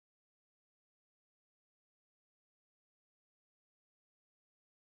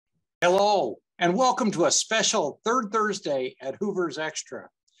Hello, and welcome to a special third Thursday at Hoover's Extra.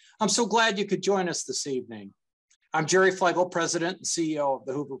 I'm so glad you could join us this evening. I'm Jerry Flegel, President and CEO of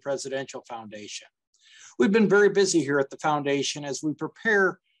the Hoover Presidential Foundation. We've been very busy here at the foundation as we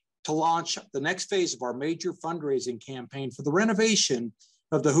prepare to launch the next phase of our major fundraising campaign for the renovation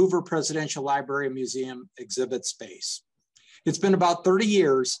of the Hoover Presidential Library and Museum exhibit space. It's been about 30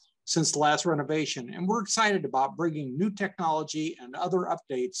 years since the last renovation, and we're excited about bringing new technology and other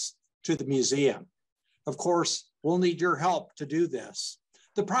updates to the museum. Of course, we'll need your help to do this.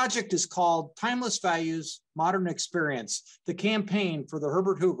 The project is called Timeless Values, Modern Experience, the campaign for the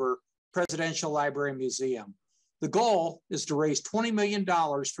Herbert Hoover Presidential Library and Museum. The goal is to raise $20 million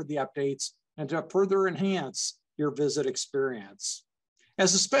for the updates and to further enhance your visit experience.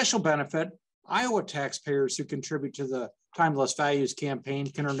 As a special benefit, Iowa taxpayers who contribute to the Timeless Values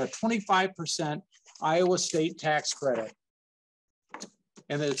campaign can earn a 25% Iowa state tax credit.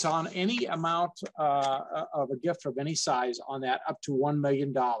 And it's on any amount of a gift of any size on that up to $1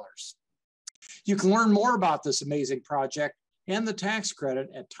 million. You can learn more about this amazing project and the tax credit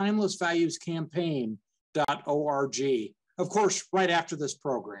at timelessvaluescampaign.org. Of course, right after this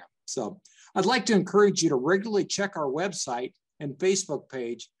program. So I'd like to encourage you to regularly check our website and Facebook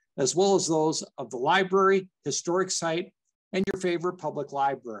page, as well as those of the library, historic site, and your favorite public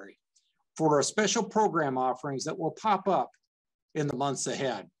library for our special program offerings that will pop up in the months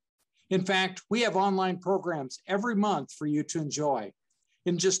ahead. In fact, we have online programs every month for you to enjoy.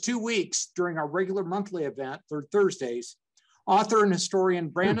 In just 2 weeks, during our regular monthly event, third Thursdays, author and historian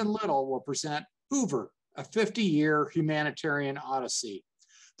Brandon Little will present Hoover, a 50-year humanitarian odyssey.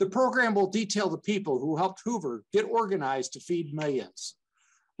 The program will detail the people who helped Hoover get organized to feed millions.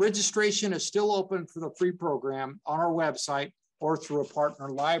 Registration is still open for the free program on our website or through a partner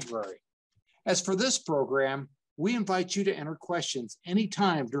library. As for this program, we invite you to enter questions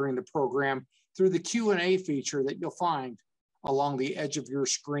anytime during the program through the Q&A feature that you'll find along the edge of your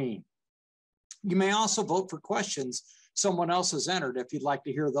screen. You may also vote for questions someone else has entered if you'd like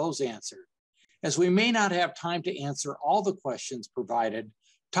to hear those answered. As we may not have time to answer all the questions provided,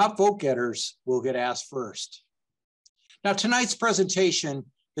 top vote getters will get asked first. Now, tonight's presentation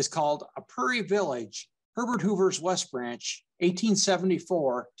is called A Prairie Village, Herbert Hoover's West Branch,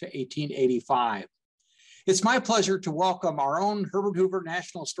 1874 to 1885. It's my pleasure to welcome our own Herbert Hoover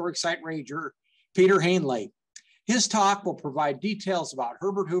National Historic Site Ranger, Peter Hoehnle. His talk will provide details about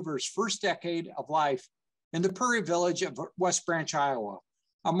Herbert Hoover's first decade of life in the Prairie Village of West Branch, Iowa,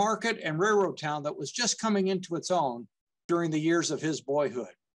 a market and railroad town that was just coming into its own during the years of his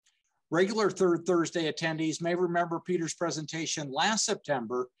boyhood. Regular third Thursday attendees may remember Peter's presentation last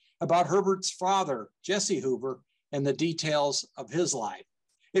September about Herbert's father, Jesse Hoover, and the details of his life.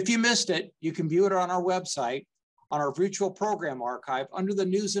 If you missed it, you can view it on our website, on our virtual program archive under the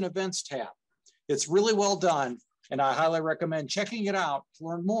News and Events tab. It's really well done, and I highly recommend checking it out to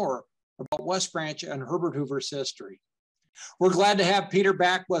learn more about West Branch and Herbert Hoover's history. We're glad to have Peter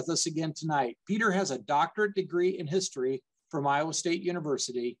back with us again tonight. Peter has a doctorate degree in history from Iowa State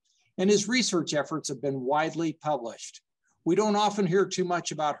University, and his research efforts have been widely published. We don't often hear too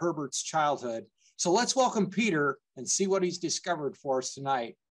much about Herbert's childhood, so let's welcome Peter and see what he's discovered for us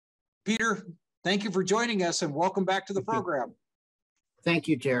tonight. Peter, thank you for joining us and welcome back to the program. Thank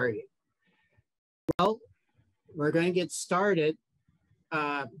you, Jerry. Well, we're going to get started.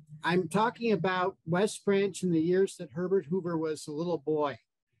 I'm talking about West Branch in the years that Herbert Hoover was a little boy.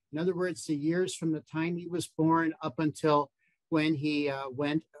 In other words, the years from the time he was born up until when he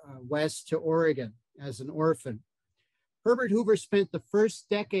went west to Oregon as an orphan. Herbert Hoover spent the first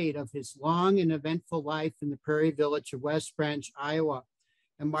decade of his long and eventful life in the Prairie Village of West Branch, Iowa,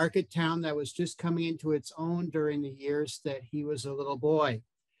 a market town that was just coming into its own during the years that he was a little boy.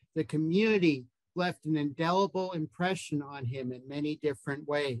 The community left an indelible impression on him in many different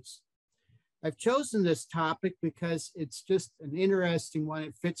ways. I've chosen this topic because it's just an interesting one.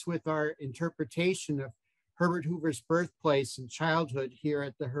 It fits with our interpretation of Herbert Hoover's birthplace and childhood here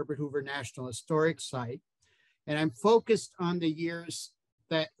at the Herbert Hoover National Historic Site. And I'm focused on the years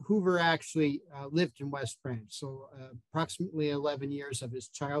that Hoover actually lived in West Branch, so approximately 11 years of his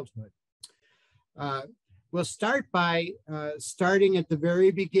childhood. We'll start by starting at the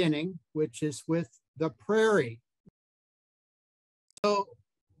very beginning, which is with the Prairie. So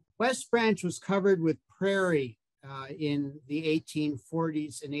West Branch was covered with prairie in the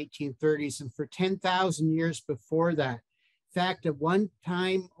 1840s and 1830s, and for 10,000 years before that. In fact, at one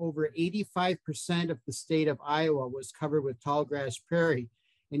time, over 85% of the state of Iowa was covered with tallgrass prairie.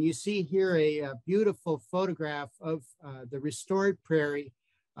 And you see here a beautiful photograph of the restored prairie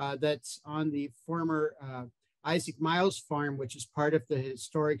that's on the former Isaac Miles Farm, which is part of the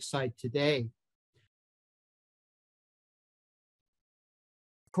historic site today.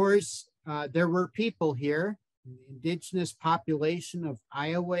 Of course, there were people here, the indigenous population of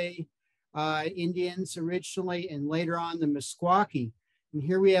Iowa Indians originally, and later on the Meskwaki. And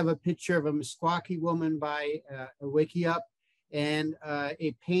here we have a picture of a Meskwaki woman by a Wickiup and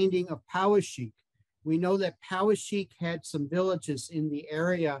a painting of Powashik. We know that Powashik had some villages in the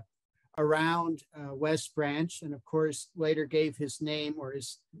area around West Branch, and of course later gave his name, or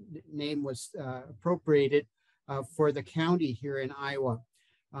his name was appropriated for the county here in Iowa.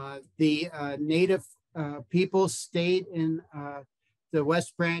 The native people stayed in the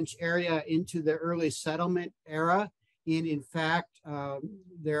West Branch area into the early settlement era. And in fact,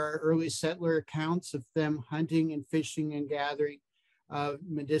 there are early settler accounts of them hunting and fishing and gathering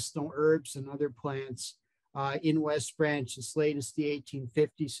medicinal herbs and other plants in West Branch as late as the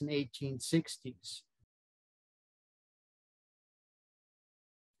 1850s and 1860s.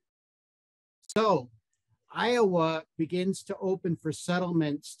 So Iowa begins to open for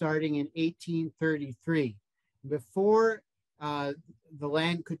settlement starting in 1833. Before the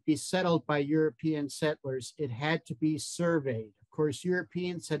land could be settled by European settlers, it had to be surveyed. Of course,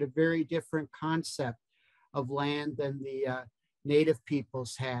 Europeans had a very different concept of land than the native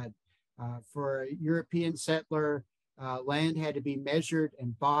peoples had. For a European settler, land had to be measured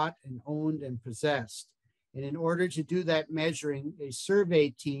and bought and owned and possessed. And in order to do that measuring, a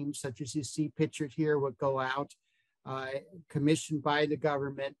survey team, such as you see pictured here, would go out, commissioned by the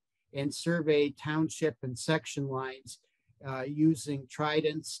government, and survey township and section lines using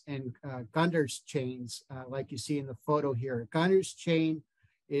tridents and gunner's chains, like you see in the photo here. A gunner's chain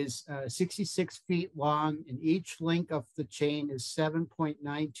is 66 feet long, and each link of the chain is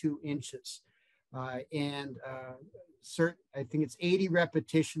 7.92 inches. I think it's 80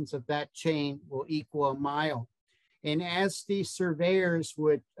 repetitions of that chain will equal a mile. And as the surveyors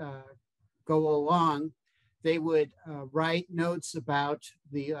would go along, they would write notes about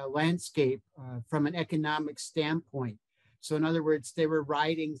the landscape from an economic standpoint. So in other words, they were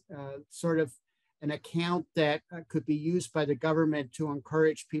writing sort of an account that could be used by the government to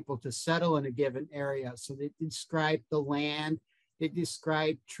encourage people to settle in a given area. So they describe the land, they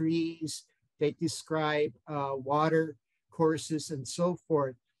describe trees, they describe water courses and so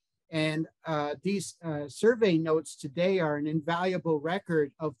forth. And these survey notes today are an invaluable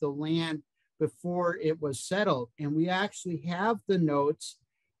record of the land before it was settled. And we actually have the notes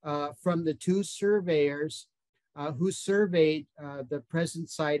from the two surveyors who surveyed the present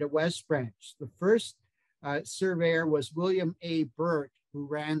site of West Branch. The first surveyor was William A. Burt, who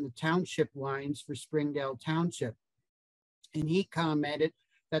ran the township lines for Springdale Township. And he commented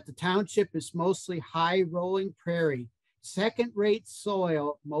that the township is mostly high rolling prairie, second-rate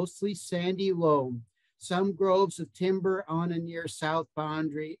soil, mostly sandy loam, some groves of timber on and near south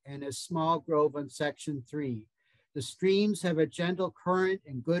boundary, and a small grove on section 3. The streams have a gentle current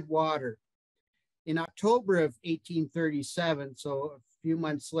and good water. In October of 1837, so a few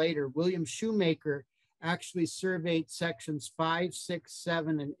months later, William Shoemaker actually surveyed sections 5, 6,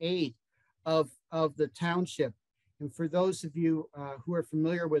 7, and 8 of the township. And for those of you who are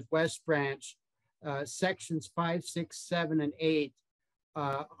familiar with West Branch, sections 5, 6, 7, and 8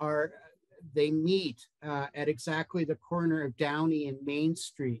 they meet at exactly the corner of Downey and Main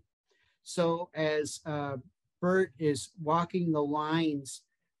Street. So as Bert is walking the lines,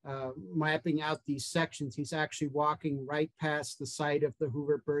 mapping out these sections, he's actually walking right past the site of the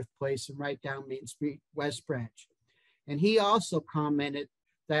Hoover birthplace and right down Main Street, West Branch. And he also commented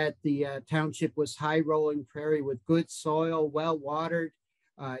that the township was high rolling prairie with good soil, well watered,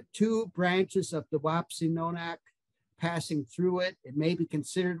 2 branches of the Wapsianonak passing through it. It may be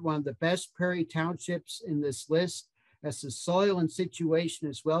considered one of the best prairie townships in this list, as the soil and situation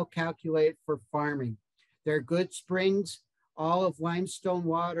is well calculated for farming. There are good springs, all of limestone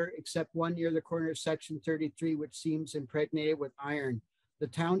water, except one near the corner of section 33, which seems impregnated with iron. The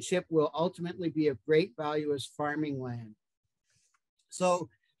township will ultimately be of great value as farming land. So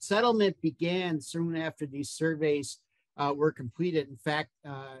settlement began soon after these surveys were completed. In fact,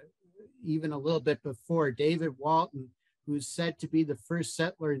 even a little bit before, David Walton, who's said to be the first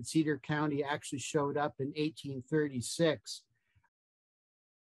settler in Cedar County, actually showed up in 1836.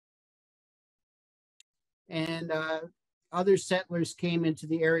 And other settlers came into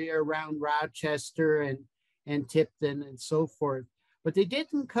the area around Rochester and Tipton and so forth. But they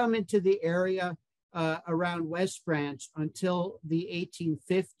didn't come into the area around West Branch until the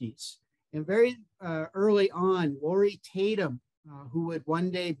 1850s. And very early on, Lori Tatum, who would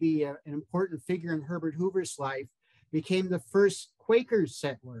one day be an important figure in Herbert Hoover's life, became the first Quaker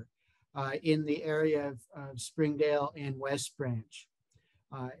settler. in the area of Springdale and West Branch.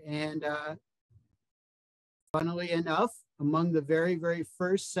 Funnily enough, among the very, very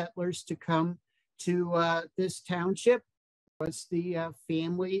first settlers to come to this township was the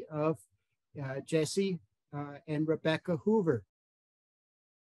family of Jesse and Rebecca Hoover.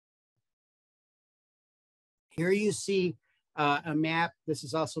 Here you see a map. This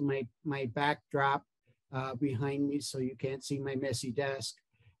is also my backdrop behind me, so you can't see my messy desk.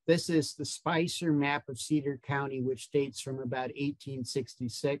 This is the Spicer map of Cedar County, which dates from about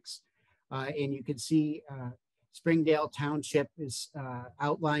 1866. And you can see Springdale Township is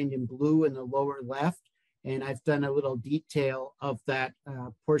outlined in blue in the lower left. And I've done a little detail of that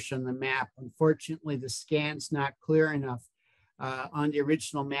portion of the map. Unfortunately, the scan's not clear enough. On the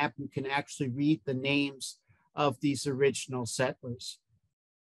original map, you can actually read the names of these original settlers.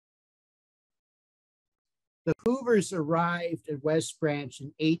 The Hoovers arrived at West Branch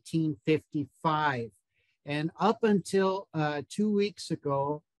in 1855. And up until 2 weeks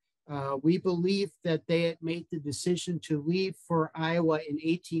ago, we believed that they had made the decision to leave for Iowa in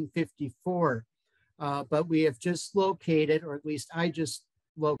 1854. But we have just located, or at least I just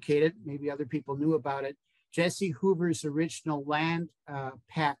located, maybe other people knew about it, Jesse Hoover's original land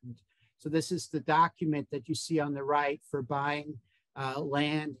patent. So this is the document that you see on the right for buying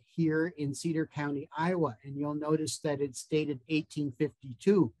land here in Cedar County, Iowa. And you'll notice that it's dated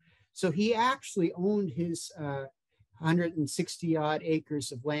 1852. So he actually owned his 160 odd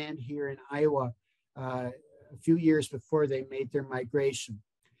acres of land here in Iowa a few years before they made their migration.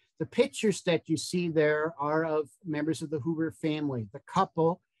 The pictures that you see there are of members of the Hoover family. The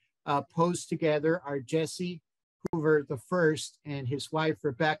couple posed together are Jesse Hoover the first and his wife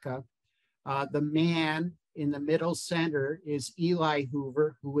Rebecca. The man in the middle center is Eli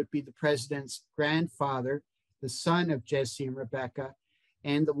Hoover, who would be the president's grandfather, the son of Jesse and Rebecca.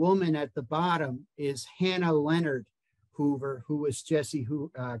 And the woman at the bottom is Hannah Leonard Hoover, who was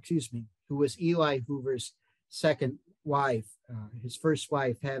who was Eli Hoover's second wife, his first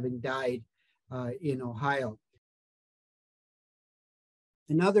wife having died in Ohio.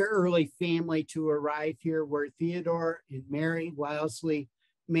 Another early family to arrive here were Theodore and Mary Wellesley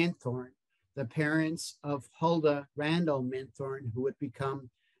Minthorn, the parents of Huldah Randall Minthorn, who would become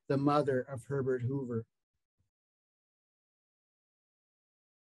the mother of Herbert Hoover.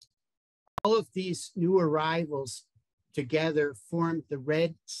 All of these new arrivals together formed the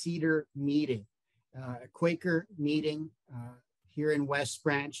Red Cedar Meeting, a Quaker meeting here in West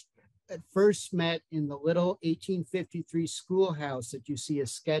Branch that first met in the little 1853 schoolhouse that you see a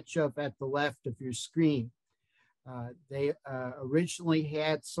sketch of at the left of your screen. They originally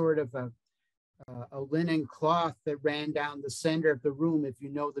had sort of a linen cloth that ran down the center of the room. If you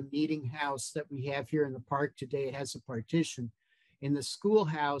know the meeting house that we have here in the park today, it has a partition. In the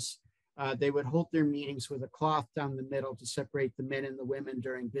schoolhouse, they would hold their meetings with a cloth down the middle to separate the men and the women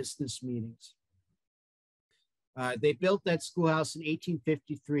during business meetings. They built that schoolhouse in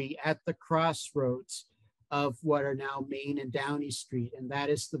 1853 at the crossroads of what are now Main and Downey Street, and that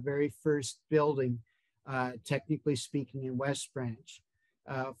is the very first building, technically speaking, in West Branch.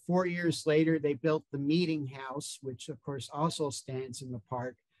 4 years later, they built the meeting house, which of course also stands in the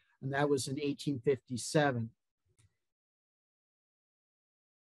park, and that was in 1857.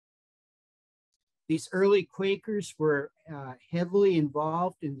 These early Quakers were heavily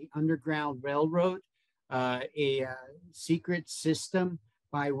involved in the Underground Railroad, a secret system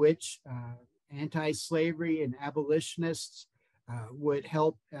by which anti-slavery and abolitionists would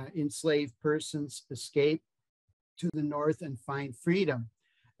help enslaved persons escape to the north and find freedom.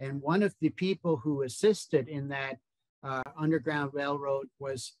 And one of the people who assisted in that Underground Railroad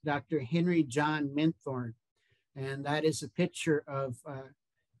was Dr. Henry John Minthorn. And that is a picture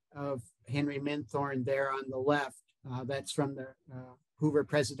of Henry Minthorn there on the left. That's from the Hoover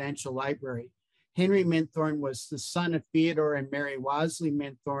Presidential Library. Henry Minthorn was the son of Theodore and Mary Wellesley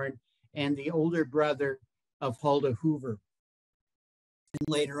Minthorn and the older brother of Huldah Hoover. And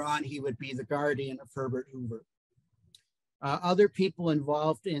later on, he would be the guardian of Herbert Hoover. Other people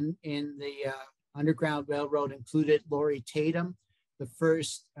involved in the Underground Railroad included Lori Tatum, the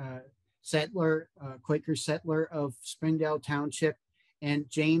first settler, Quaker settler of Springdale Township, and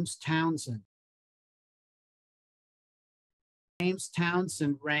James Townsend. James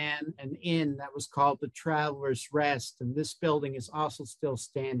Townsend ran an inn that was called the Traveler's Rest, and this building is also still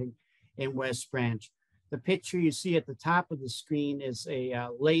standing in West Branch. The picture you see at the top of the screen is a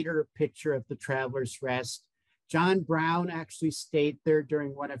later picture of the Traveler's Rest. John Brown actually stayed there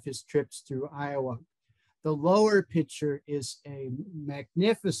during one of his trips through Iowa. The lower picture is a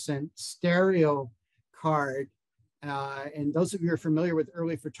magnificent stereo card and those of you who are familiar with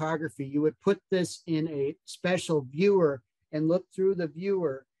early photography, you would put this in a special viewer and look through the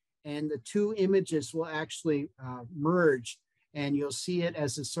viewer, and the two images will actually merge, and you'll see it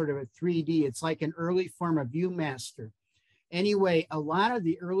as a sort of a 3D. It's like an early form of ViewMaster. Anyway, a lot of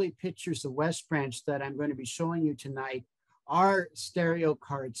the early pictures of West Branch that I'm going to be showing you tonight are stereo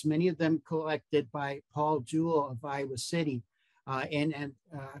cards, many of them collected by Paul Jewell of Iowa City, and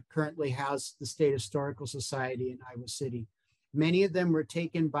currently house the State Historical Society in Iowa City. Many of them were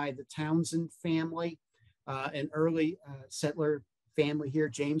taken by the Townsend family, an early settler family here.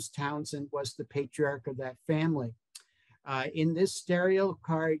 James Townsend was the patriarch of that family. In this stereo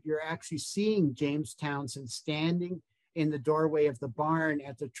card, you're actually seeing James Townsend standing in the doorway of the barn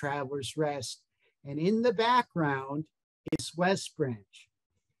at the Traveler's Rest. And in the background is West Branch.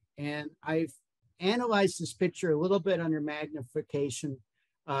 And I've analyzed this picture a little bit under magnification,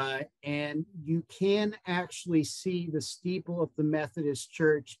 and you can actually see the steeple of the Methodist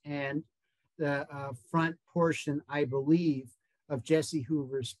Church and the front portion, I believe, of Jesse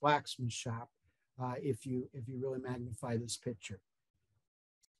Hoover's blacksmith shop, if you really magnify this picture.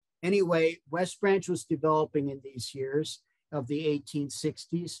 Anyway, West Branch was developing in these years of the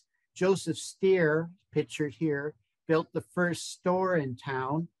 1860s. Joseph Steer, pictured here, built the first store in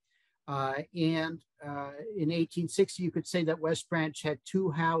town. In 1860, you could say that West Branch had two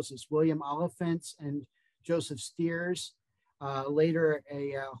houses, William Oliphant's and Joseph Steer's. Later,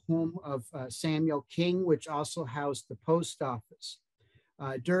 a home of Samuel King, which also housed the post office.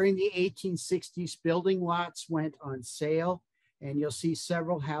 During the 1860s, building lots went on sale, and you'll see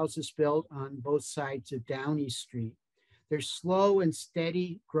several houses built on both sides of Downey Street. There's slow and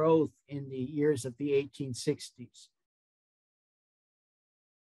steady growth in the years of the 1860s.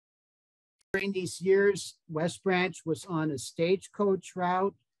 During these years, West Branch was on a stagecoach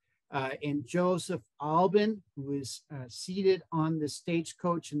route, and Joseph Albin, who is seated on the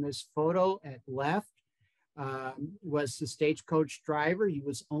stagecoach in this photo at left, was the stagecoach driver. He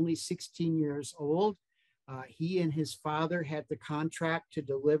was only 16 years old. He and his father had the contract to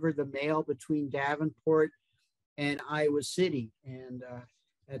deliver the mail between Davenport and Iowa City. And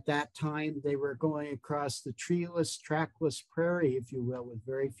at that time, they were going across the treeless, trackless prairie, if you will, with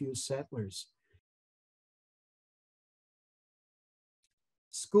very few settlers.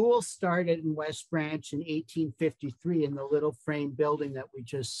 School started in West Branch in 1853 in the little frame building that we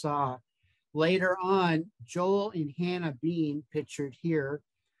just saw. Later on, Joel and Hannah Bean, pictured here,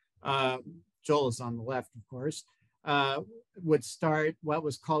 Joel is on the left, of course, would start what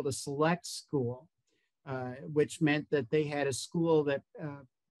was called a select school, which meant that they had a school that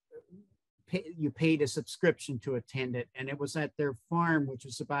you paid a subscription to attend it. And it was at their farm, which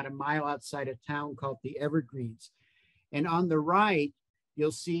is about a mile outside of town, called the Evergreens. And on the right,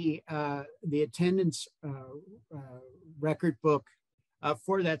 you'll see the attendance record book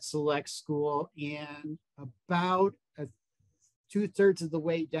for that select school. And about 2/3 of the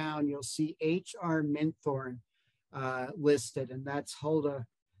way down, you'll see H.R. Minthorn listed, and that's Hoehnle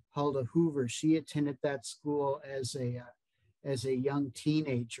Hoover. She attended that school as a young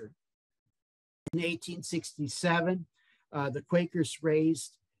teenager. In 1867, the Quakers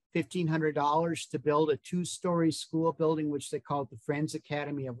raised $1,500 to build a 2-story school building, which they called the Friends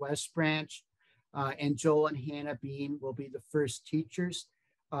Academy of West Branch. And Joel and Hannah Bean will be the first teachers.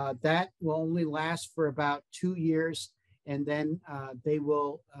 That will only last for about 2 years, and then they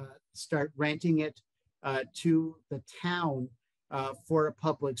will start renting it to the town for a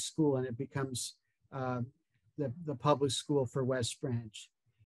public school, and it becomes the public school for West Branch.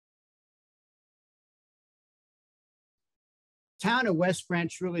 Town of West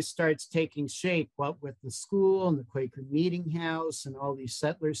Branch really starts taking shape, what with the school and the Quaker Meeting House and all these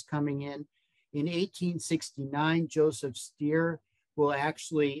settlers coming in. In 1869, Joseph Steer will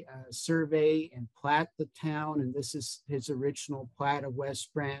actually survey and plat the town, and this is his original plat of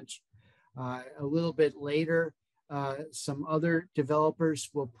West Branch. A little bit later, some other developers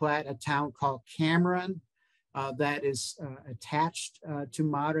will plat a town called Cameron that is attached to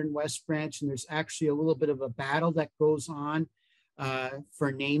modern West Branch, and there's actually a little bit of a battle that goes on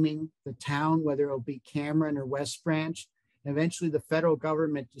for naming the town, whether it'll be Cameron or West Branch. Eventually, the federal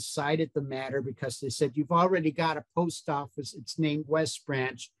government decided the matter because they said, you've already got a post office. It's named West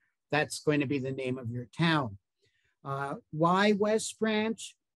Branch. That's going to be the name of your town. Why West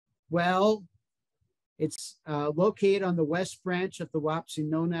Branch? Well, it's located on the West Branch of the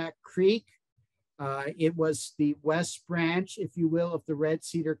Wapsianonack Creek. It was the West Branch, if you will, of the Red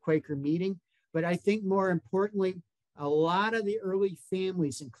Cedar Quaker Meeting. But I think more importantly, a lot of the early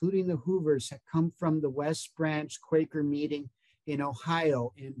families, including the Hoovers, had come from the West Branch Quaker Meeting in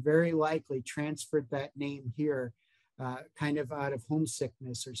Ohio, and very likely transferred that name here kind of out of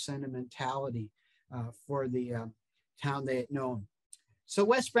homesickness or sentimentality for the town they had known. So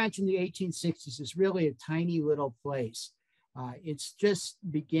West Branch in the 1860s is really a tiny little place. It's just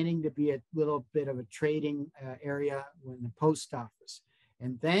beginning to be a little bit of a trading area with the post office.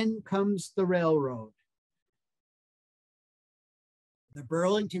 And then comes the railroad. The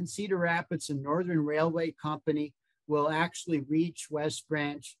Burlington, Cedar Rapids, and Northern Railway Company will actually reach West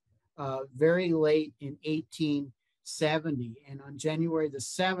Branch very late in 1870. And on January the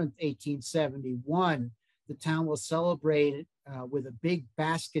 7th, 1871, the town will celebrate with a big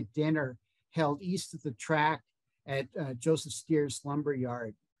basket dinner held east of the track at Joseph Steers Lumber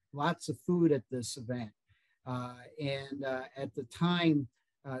Yard. Lots of food at this event. At the time,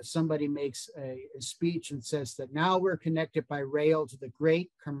 somebody makes a speech and says that now we're connected by rail to the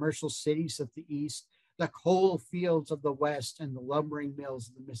great commercial cities of the East, the coal fields of the West, and the lumbering mills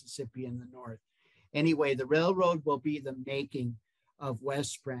of the Mississippi in the North. Anyway, the railroad will be the making of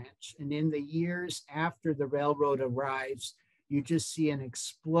West Branch. And in the years after the railroad arrives, you just see an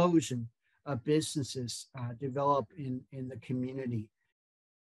explosion of businesses develop in the community.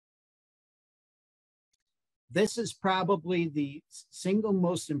 This is probably the single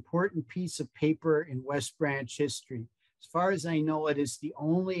most important piece of paper in West Branch history. As far as I know, it is the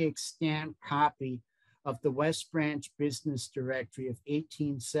only extant copy of the West Branch Business Directory of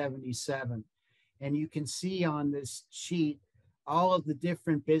 1877. And you can see on this sheet all of the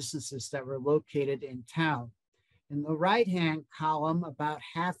different businesses that were located in town. In the right-hand column, about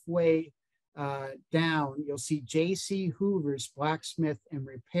halfway down, you'll see J.C. Hoover's Blacksmith and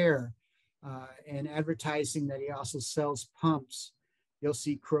Repair, and advertising that he also sells pumps. You'll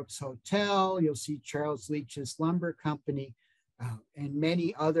see Crook's Hotel, you'll see Charles Leach's Lumber Company, and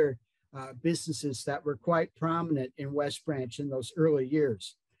many other businesses that were quite prominent in West Branch in those early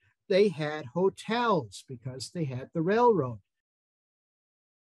years. They had hotels because they had the railroad.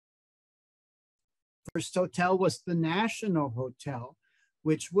 First hotel was the National Hotel,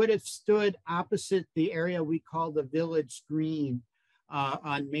 which would have stood opposite the area we call the Village Green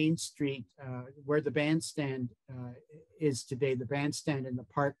on Main Street, where the bandstand is today, the bandstand in the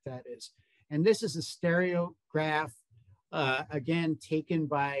park that is. And this is a stereograph, again, taken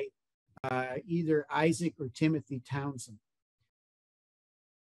by either Isaac or Timothy Townsend.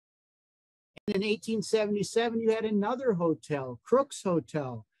 And in 1877, you had another hotel, Crook's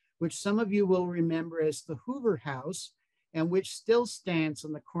Hotel, which some of you will remember as the Hoover House, and which still stands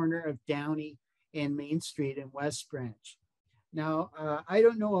on the corner of Downey and Main Street in West Branch. Now, I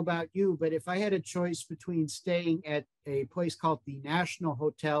don't know about you, but if I had a choice between staying at a place called the National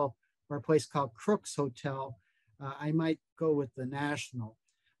Hotel or a place called Crook's Hotel, I might go with the National.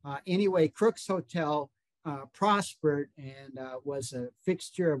 Anyway, Crook's Hotel prospered and was a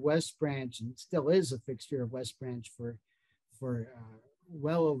fixture of West Branch, and still is a fixture of West Branch for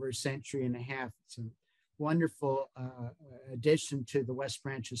well over a century and a half. It's a wonderful addition to the West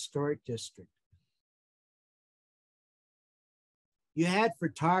Branch Historic District. You had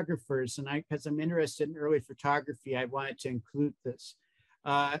photographers, and because I'm interested in early photography, I wanted to include this.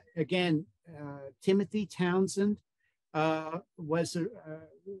 Again, Timothy Townsend was a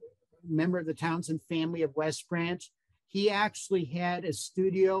member of the Townsend family of West Branch. He actually had a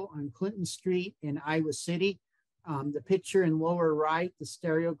studio on Clinton Street in Iowa City. The picture in lower right, the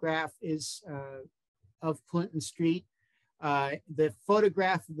stereograph is of Clinton Street. The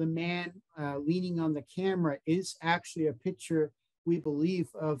photograph of the man leaning on the camera is actually a picture, we believe,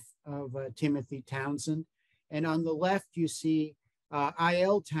 of Timothy Townsend. And on the left, you see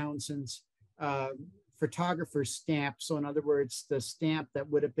I.L. Townsend's photographer stamp. So in other words, the stamp that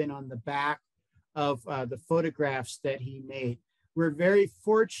would have been on the back of the photographs that he made. We're very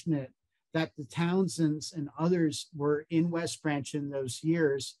fortunate that the Townsends and others were in West Branch in those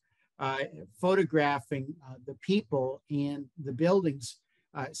years, photographing the people and the buildings,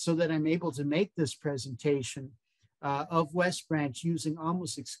 so that I'm able to make this presentation of West Branch using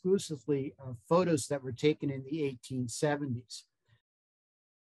almost exclusively photos that were taken in the 1870s.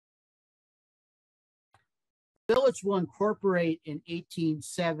 The village will incorporate in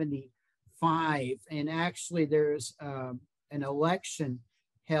 1875, and actually there's an election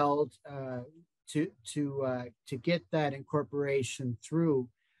held to get that incorporation through,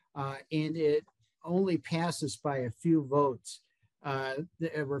 and it only passes by a few votes.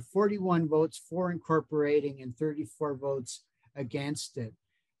 There were 41 votes for incorporating and 34 votes against it.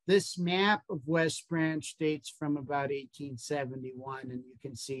 This map of West Branch dates from about 1871, and you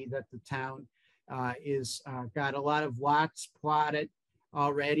can see that the town is got a lot of lots plotted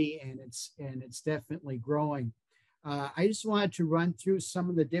already, and it's definitely growing. I just wanted to run through some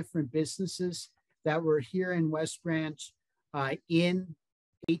of the different businesses that were here in West Branch in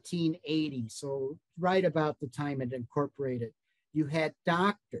 1880. So right about the time it incorporated. You had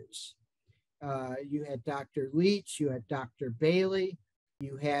doctors. You had Dr. Leach, you had Dr. Bailey,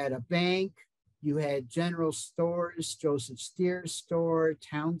 you had a bank, you had general stores, Joseph Steer's store,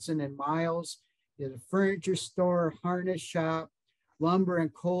 Townsend and Miles, you had a furniture store, harness shop, lumber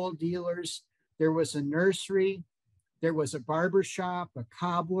and coal dealers. There was a nursery, there was a barber shop, a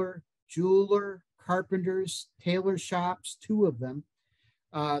cobbler, jeweler, carpenters, tailor shops, 2 of them.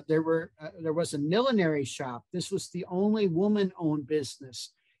 There was a millinery shop. This was the only woman-owned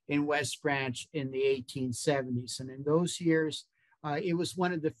business in West Branch in the 1870s. And in those years, it was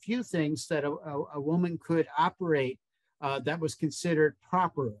one of the few things that a woman could operate that was considered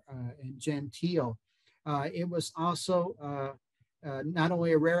proper and genteel. It was also not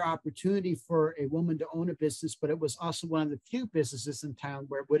only a rare opportunity for a woman to own a business, but it was also one of the few businesses in town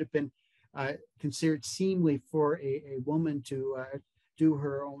where it would have been considered seemly for a woman to do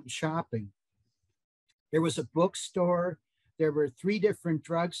her own shopping. There was a bookstore. There were 3 different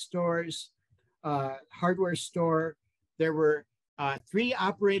drugstores, hardware store. There were 3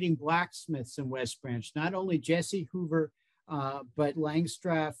 operating blacksmiths in West Branch, not only Jesse Hoover, but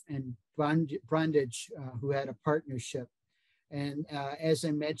Langstraff and Brundage, who had a partnership. And as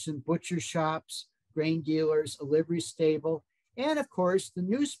I mentioned, butcher shops, grain dealers, a livery stable, and of course, the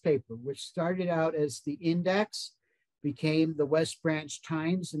newspaper, which started out as the Index, became the West Branch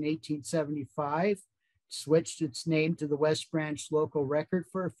Times in 1875, switched its name to the West Branch Local Record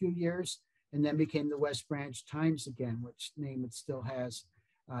for a few years, and then became the West Branch Times again, which name it still has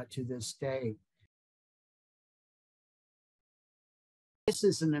to this day. This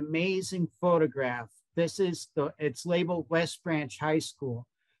is an amazing photograph. It's labeled West Branch High School,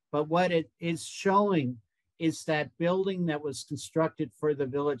 but what it is showing is that building that was constructed for the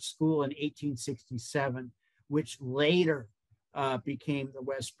village school in 1867, which later became the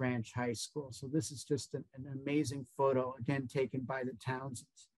West Branch High School. So this is just an amazing photo, again, taken by the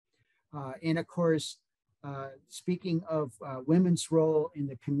Townsends. And of course, speaking of women's role in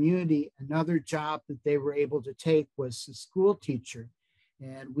the community, another job that they were able to take was a school teacher.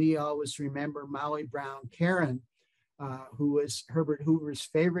 And we always remember Molly Brown Karen, who was Herbert Hoover's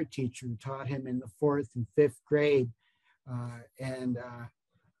favorite teacher, who taught him in the 4th and 5th grade, and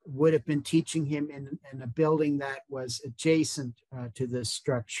would have been teaching him in a building that was adjacent to this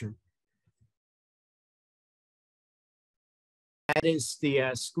structure. That is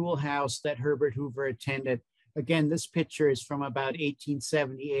the schoolhouse that Herbert Hoover attended. Again, this picture is from about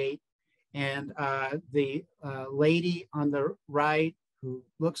 1878. And the lady on the right, who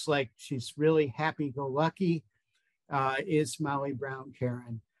looks like she's really happy-go-lucky, is Molly Brown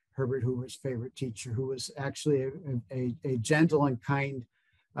Karen, Herbert Hoover's favorite teacher, who was actually a gentle and kind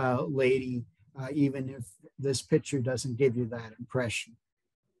lady, even if this picture doesn't give you that impression.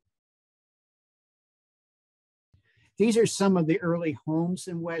 These are some of the early homes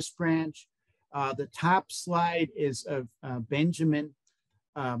in West Branch. The top slide is of Benjamin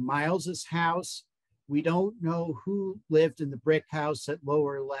Miles's house. We don't know who lived in the brick house at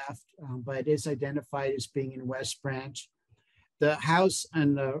lower left, but it is identified as being in West Branch. The house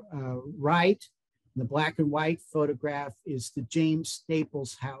on the right, the black and white photograph, is the James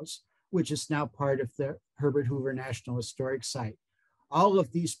Staples house, which is now part of the Herbert Hoover National Historic Site. All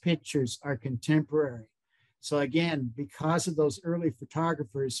of these pictures are contemporary. So again, because of those early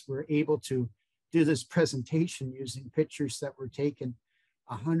photographers, we're able to do this presentation using pictures that were taken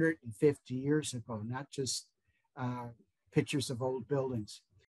 150 years ago, not just pictures of old buildings.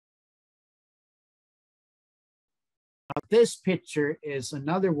 This picture is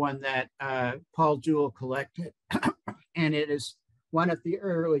another one that Paul Jewell collected, and it is one of the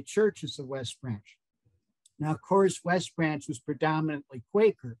early churches of West Branch. Now, of course, West Branch was predominantly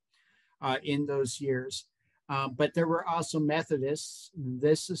Quaker in those years, but there were also Methodists.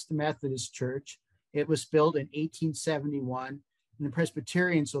 This is the Methodist Church. It was built in 1871. And the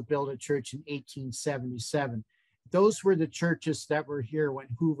Presbyterians will build a church in 1877. Those were the churches that were here when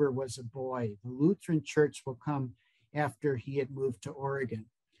Hoover was a boy. The Lutheran Church will come after he had moved to Oregon.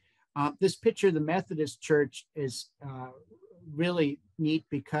 This picture of the Methodist Church is really neat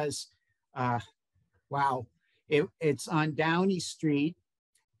because, wow, it's on Downey Street.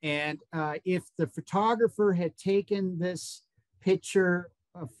 And if the photographer had taken this picture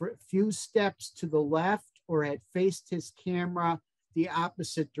a few steps to the left or had faced his camera the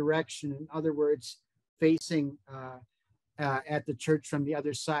opposite direction, in other words, facing at the church from the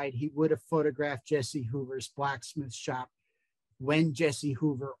other side, he would have photographed Jesse Hoover's blacksmith shop when Jesse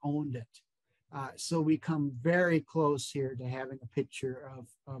Hoover owned it. So we come very close here to having a picture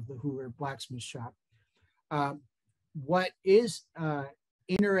of the Hoover blacksmith shop. What is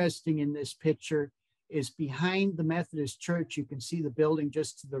interesting in this picture is behind the Methodist Church, you can see the building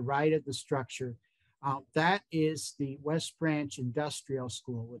just to the right of the structure. That is the West Branch Industrial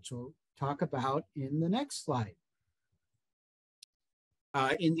School, which we'll talk about in the next slide.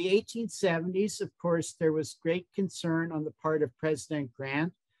 In the 1870s, of course, there was great concern on the part of President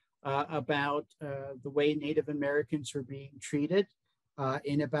Grant about the way Native Americans were being treated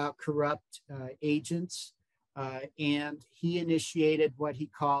and about corrupt agents. And he initiated what he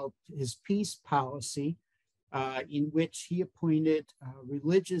called his peace policy, in which he appointed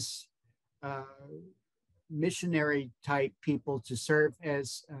religious missionary type people to serve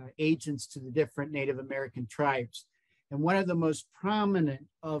as agents to the different Native American tribes. And one of the most prominent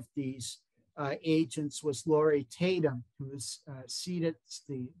of these agents was Lori Tatum, who was seated,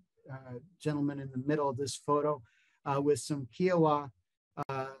 the gentleman in the middle of this photo, with some Kiowa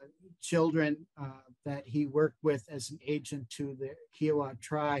children that he worked with as an agent to the Kiowa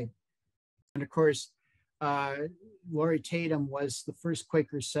tribe. And of course, Lori Tatum was the first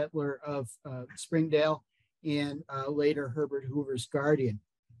Quaker settler of Springdale and later Herbert Hoover's guardian.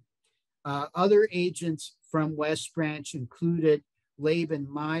 Other agents from West Branch included Laban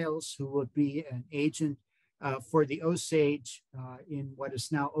Miles, who would be an agent for the Osage in what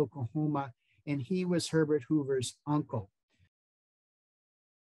is now Oklahoma, and he was Herbert Hoover's uncle.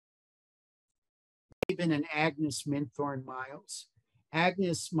 Laban and Agnes Minthorn Miles.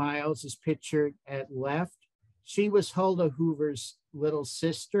 Agnes Miles is pictured at left. She was Hoehnle Hoover's little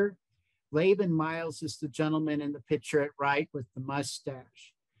sister. Laban Miles is the gentleman in the picture at right with the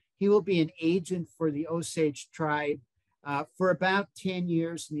mustache. He will be an agent for the Osage tribe for about 10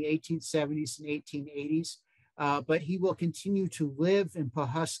 years in the 1870s and 1880s, but he will continue to live in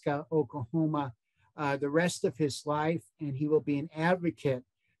Pawhuska, Oklahoma, the rest of his life, and he will be an advocate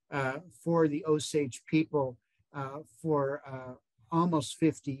for the Osage people for almost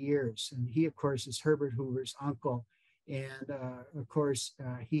 50 years. And he, of course, is Herbert Hoover's uncle. And of course,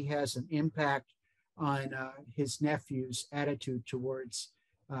 he has an impact on his nephew's attitude towards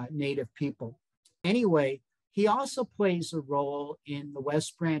Native people. Anyway, he also plays a role in the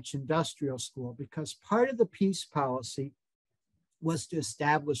West Branch Industrial School because part of the peace policy was to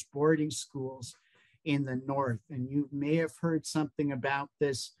establish boarding schools in the North. And you may have heard something about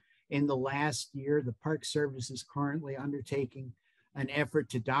this in the last year. The Park Service is currently undertaking an effort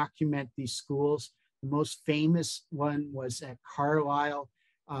to document these schools. The most famous one was at Carlisle,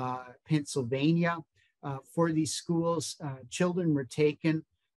 Pennsylvania. For these schools, children were taken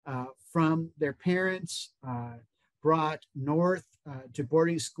from their parents, brought north to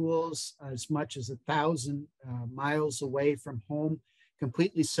boarding schools as much as 1,000 miles away from home,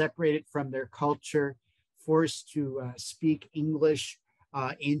 completely separated from their culture, forced to speak English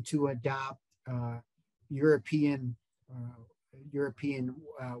and to adopt European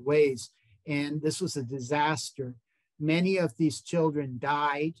ways. And this was a disaster. Many of these children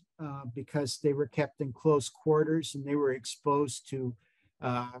died because they were kept in close quarters and they were exposed to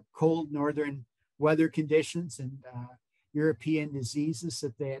cold northern weather conditions and European diseases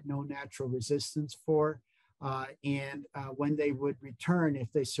that they had no natural resistance for. And when they would return,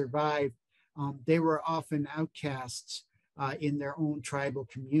 if they survived, they were often outcasts in their own tribal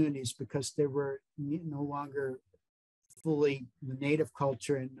communities because they were no longer fully the native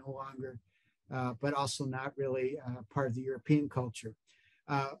culture and no longer, but also not really part of the European culture.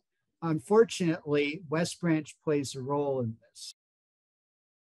 Unfortunately, West Branch plays a role in this.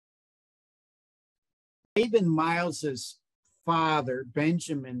 Laban Miles's father,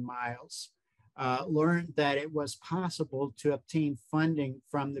 Benjamin Miles, learned that it was possible to obtain funding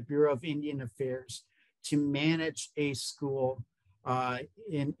from the Bureau of Indian Affairs to manage a school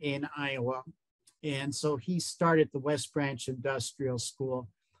in Iowa. And so he started the West Branch Industrial School.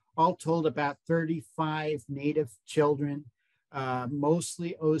 All told, about 35 Native children,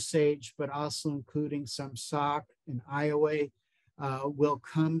 mostly Osage, but also including some Sauk and Iowa, will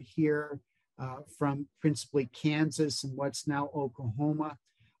come here from principally Kansas and what's now Oklahoma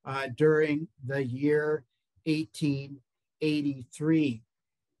during the year 1883.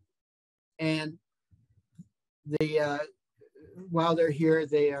 And while they're here,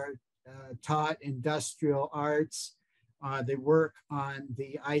 they are taught industrial arts. They work on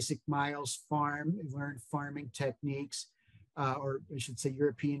the Isaac Miles farm, learn farming techniques, or I should say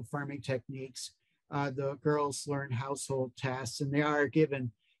European farming techniques. The girls learn household tasks, and they are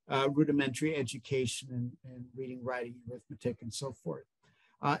given rudimentary education and reading, writing, arithmetic, and so forth.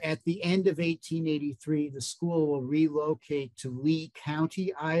 At the end of 1883, the school will relocate to Lee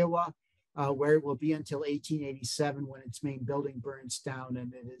County, Iowa, where it will be until 1887 when its main building burns down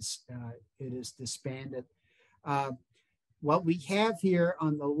and it is disbanded. What we have here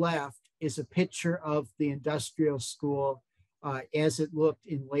on the left is a picture of the industrial school as it looked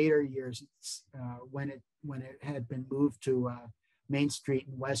in later years when it had been moved to Main Street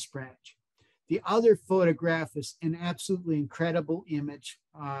in West Branch. The other photograph is an absolutely incredible image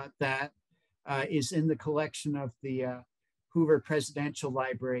that is in the collection of the Hoover Presidential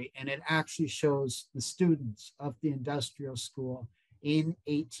Library, and it actually shows the students of the industrial school in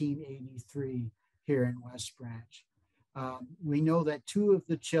 1883 here in West Branch. We know that two of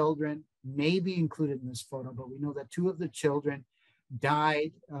the children may be included in this photo, but we know that two of the children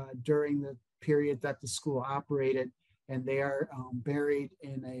died during the period that the school operated, and they are buried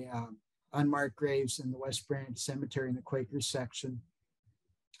in a unmarked graves in the West Branch Cemetery in the Quaker section.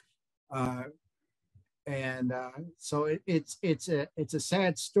 So it's a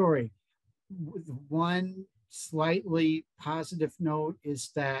sad story. One slightly positive note is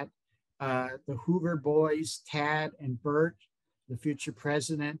that the Hoover boys, Tad and Bert, the future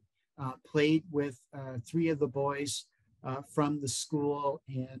president, played with three of the boys from the school,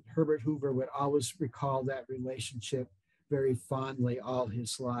 and Herbert Hoover would always recall that relationship very fondly all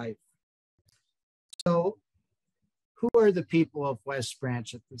his life. So who are the people of West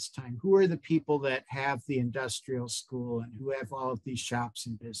Branch at this time? Who are the people that have the industrial school and who have all of these shops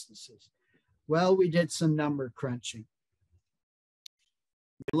and businesses? Well, we did some number crunching.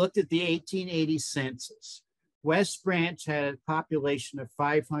 We looked at the 1880 census. West Branch had a population of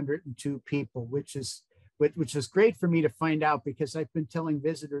 502 people, which is great for me to find out because I've been telling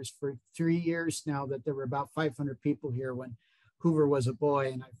visitors for 3 years now that there were about 500 people here when Hoover was a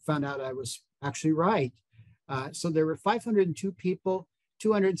boy, and I found out I was actually right. So there were 502 people,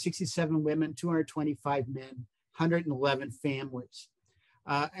 267 women, 225 men, 111 families.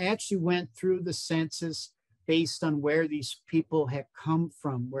 I actually went through the census based on where these people had come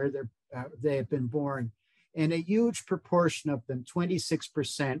from, where they had been born. And a huge proportion of them,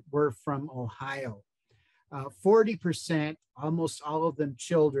 26%, were from Ohio. 40%, almost all of them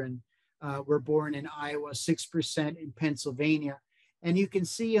children, were born in Iowa, 6% in Pennsylvania. And you can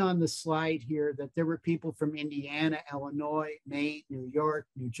see on the slide here that there were people from Indiana, Illinois, Maine, New York,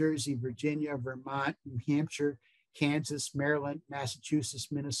 New Jersey, Virginia, Vermont, New Hampshire, Kansas, Maryland,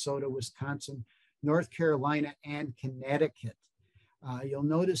 Massachusetts, Minnesota, Wisconsin, North Carolina, and Connecticut. You'll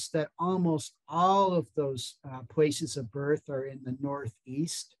notice that almost all of those places of birth are in the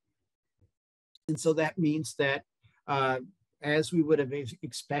Northeast. And so that means that as we would have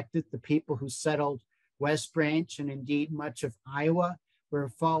expected, the people who settled West Branch and indeed much of Iowa were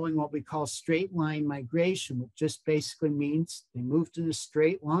following what we call straight line migration, which just basically means they moved in a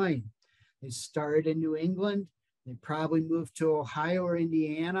straight line. They started in New England, they probably moved to Ohio or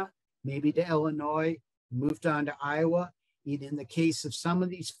Indiana, maybe to Illinois, moved on to Iowa. And in the case of some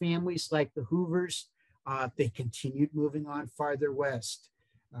of these families like the Hoovers, they continued moving on farther west.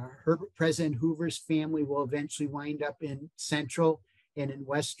 President Hoover's family will eventually wind up in central and in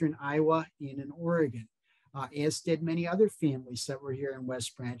western Iowa and in Oregon, as did many other families that were here in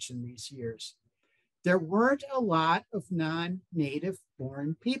West Branch in these years. There weren't a lot of non-native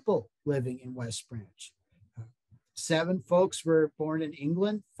born people living in West Branch. 7 folks were born in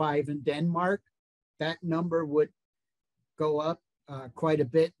England, 5 in Denmark. That number would go up quite a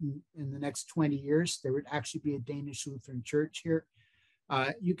bit in the next 20 years. There would actually be a Danish Lutheran church here.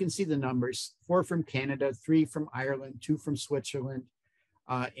 You can see the numbers: 4 from Canada, 3 from Ireland, 2 from Switzerland,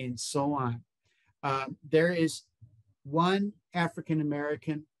 and so on. There is one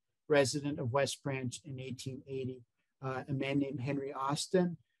African-American resident of West Branch in 1880, a man named Henry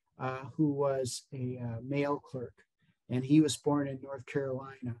Austin, who was a mail clerk, and he was born in North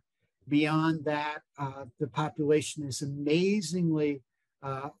Carolina. Beyond that, the population is amazingly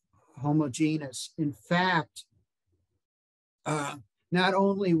homogeneous. In fact, not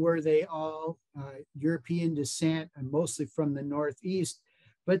only were they all European descent and mostly from the Northeast,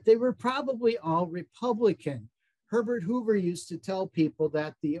 but they were probably all Republican. Herbert Hoover used to tell people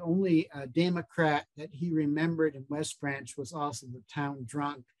that the only Democrat that he remembered in West Branch was also the town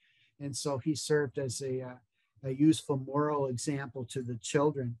drunk. And so he served as a useful moral example to the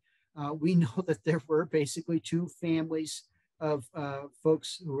children. We know that there were basically 2 families of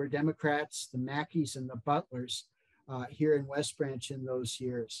folks who were Democrats, the Mackeys and the Butlers, here in West Branch in those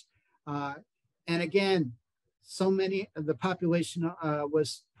years. And again, so many of the population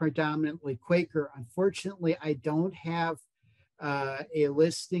was predominantly Quaker. Unfortunately, I don't have a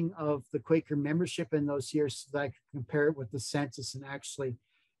listing of the Quaker membership in those years so that I can compare it with the census and actually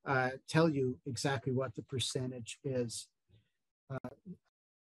tell you exactly what the percentage is.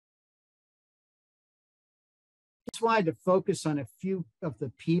 just wanted to focus on a few of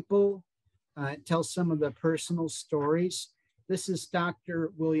the people, tell some of the personal stories. This is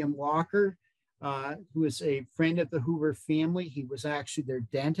Dr. William Walker, who is a friend of the Hoover family. He was actually their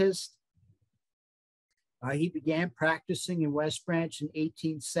dentist. He began practicing in West Branch in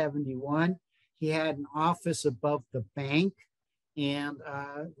 1871. He had an office above the bank. And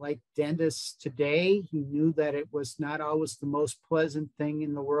like dentists today, he knew that it was not always the most pleasant thing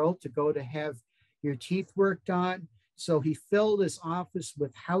in the world to go to have your teeth worked on. So he filled his office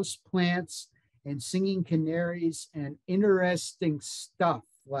with house plants and singing canaries and interesting stuff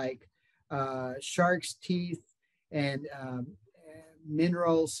like shark's teeth and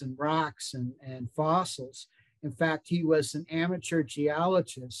minerals and rocks and fossils. In fact, he was an amateur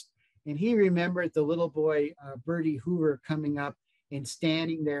geologist, and he remembered the little boy, Bertie Hoover, coming up and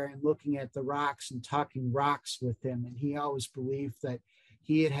standing there and looking at the rocks and talking rocks with him. And he always believed that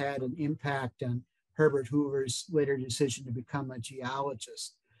he had had an impact on Herbert Hoover's later decision to become a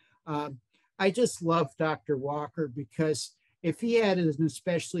geologist. I just love Dr. Walker because if he had an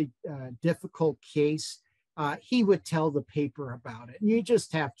especially difficult case, he would tell the paper about it. And you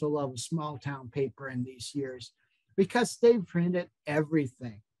just have to love a small town paper in these years because they printed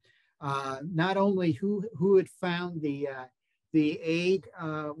everything. Not only who had found the egg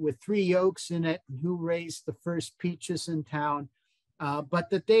with 3 yolks in it and who raised the first peaches in town, but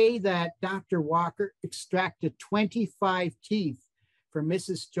the day that Dr. Walker extracted 25 teeth from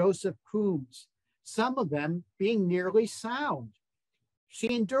Mrs. Joseph Coombs, some of them being nearly sound.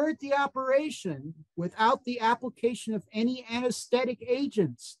 She endured the operation without the application of any anesthetic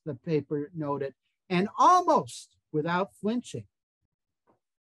agents, the paper noted, and almost without flinching.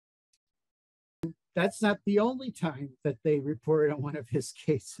 That's not the only time that they reported on one of his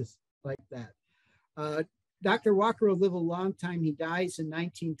cases like that. Dr. Walker will live a long time. He dies in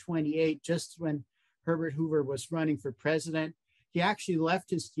 1928, just when Herbert Hoover was running for president. He actually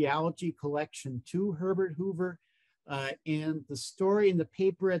left his geology collection to Herbert Hoover. And the story in the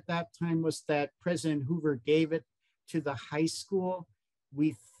paper at that time was that President Hoover gave it to the high school.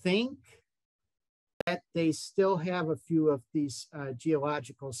 We think that they still have a few of these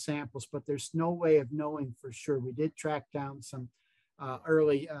geological samples, but there's no way of knowing for sure. We did track down some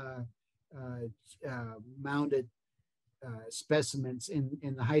early mounded specimens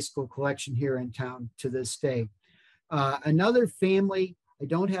in the high school collection here in town to this day. Another family I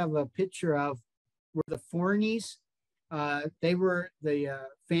don't have a picture of were the Forneys. They were the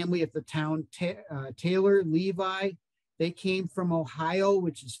family of the town Taylor, Levi. They came from Ohio,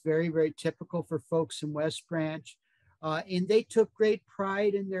 which is very, very typical for folks in West Branch. And they took great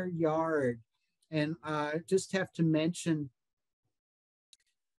pride in their yard. And just have to mention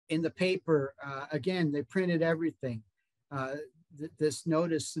in the paper, again, they printed everything. This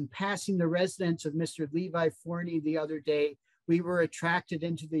notice: in passing the residence of Mr. Levi Forney the other day, we were attracted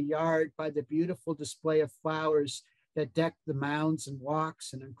into the yard by the beautiful display of flowers that decked the mounds and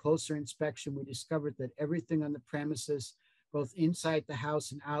walks, and on closer inspection, we discovered that everything on the premises, both inside the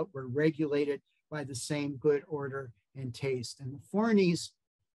house and out, were regulated by the same good order and taste. And the Forneys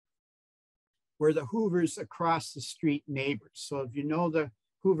were the Hoovers across the street neighbors. So if you know the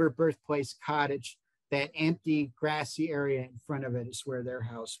Hoover Birthplace Cottage, that empty grassy area in front of it is where their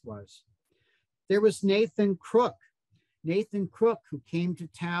house was. There was Nathan Crook. Nathan Crook, who came to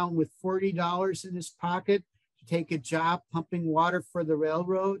town with $40 in his pocket to take a job pumping water for the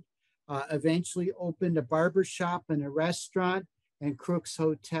railroad, eventually opened a barber shop and a restaurant and Crook's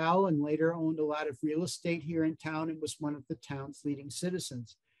Hotel, and later owned a lot of real estate here in town and was one of the town's leading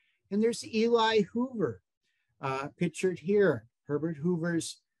citizens. And there's Eli Hoover, pictured here, Herbert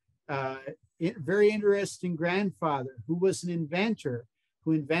Hoover's very interesting grandfather, who was an inventor,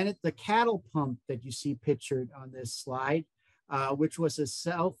 who invented the cattle pump that you see pictured on this slide, which was a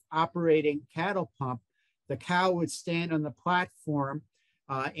self-operating cattle pump. The cow would stand on the platform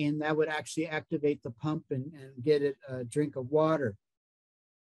and that would actually activate the pump and get it a drink of water.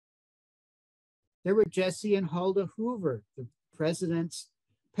 There were Jesse and Huldah Hoover, the president's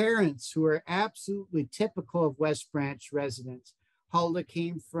parents, who are absolutely typical of West Branch residents. Huldah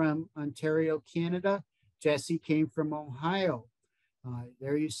came from Ontario, Canada. Jesse came from Ohio.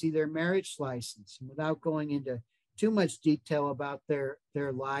 There you see their marriage license. And without going into too much detail about their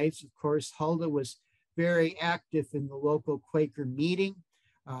lives, of course, Huldah was very active in the local Quaker meeting.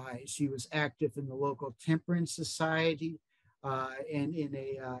 She was active in the local temperance society and in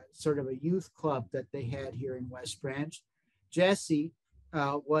a sort of a youth club that they had here in West Branch. Jesse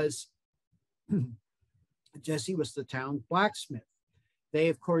was the town blacksmith. They,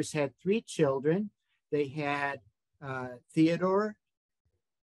 of course, had 3 children. They had Theodore,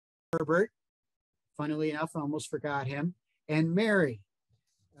 Herbert, funnily enough, I almost forgot him, and Mary.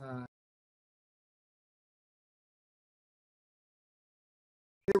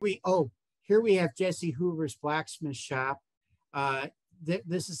 Here we have Jesse Hoover's blacksmith shop.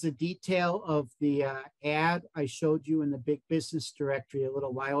 This is a detail of the ad I showed you in the big business directory a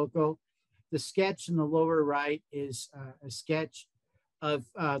little while ago. The sketch in the lower right is a sketch of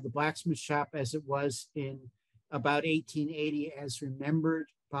the blacksmith shop as it was in about 1880, as remembered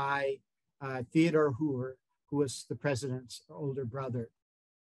by Theodore Hoover, who was the president's older brother.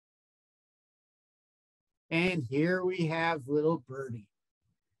 And here we have little Birdie.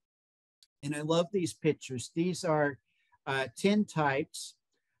 And I love these pictures. These are tintypes.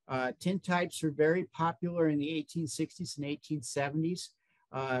 Tintypes were very popular in the 1860s and 1870s.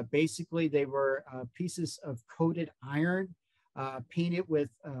 Basically, they were pieces of coated iron painted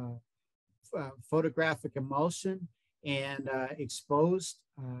with photographic emulsion and exposed,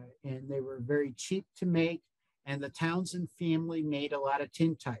 and they were very cheap to make. And the Townsend family made a lot of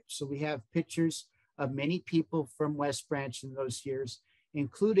tintypes. So we have pictures of many people from West Branch in those years,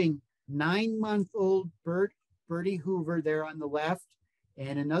 including 9-month-old Bertie Hoover there on the left,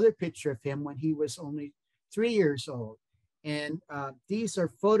 and another picture of him when he was only 3 years old. And these are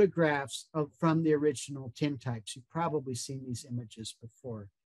photographs from the original tintypes. You've probably seen these images before.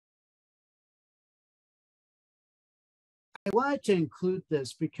 I wanted to include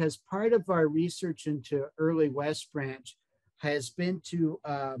this because part of our research into early West Branch has been to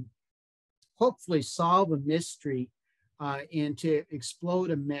hopefully solve a mystery and to explode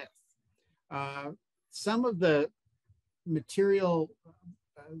a myth. Some of the material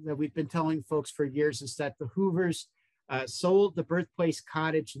that we've been telling folks for years is that the Hoovers sold the birthplace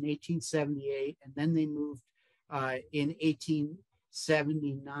cottage in 1878, and then they moved in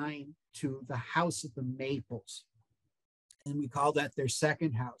 1879 to the House of the Maples. And we call that their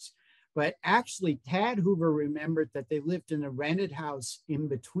second house. But actually, Tad Hoover remembered that they lived in a rented house in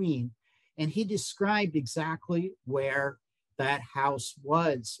between, and he described exactly where that house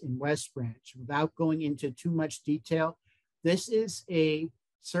was in West Branch. Without going into too much detail, this is a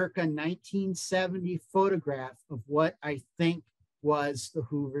circa 1970 photograph of what I think was the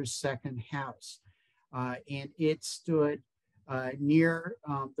Hoover's second house. And it stood near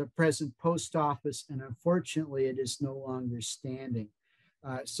the present post office, and unfortunately it is no longer standing.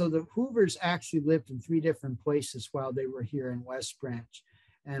 So the Hoovers actually lived in 3 different places while they were here in West Branch.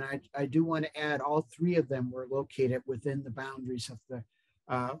 And I do want to add all 3 of them were located within the boundaries of the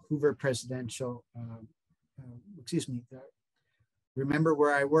Hoover presidential, remember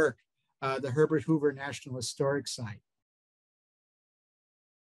where I work, the Herbert Hoover National Historic Site.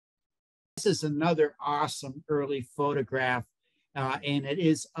 This is another awesome early photograph, and it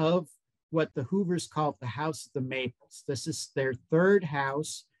is of what the Hoovers called the House of the Maples. This is their 3rd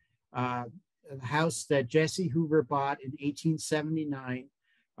house, a house that Jesse Hoover bought in 1879.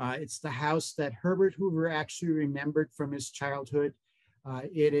 It's the house that Herbert Hoover actually remembered from his childhood.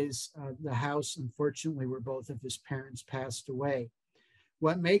 It is the house, unfortunately, where both of his parents passed away.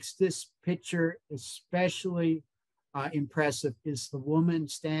 What makes this picture especially impressive is the woman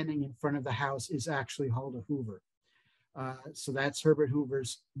standing in front of the house is actually Hoehnle Hoover. So that's Herbert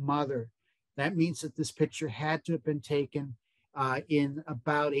Hoover's mother. That means that this picture had to have been taken in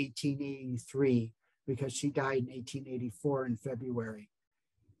about 1883 because she died in 1884 in February.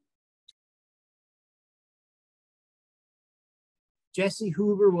 Jesse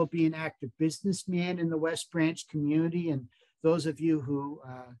Hoover will be an active businessman in the West Branch community, and those of you who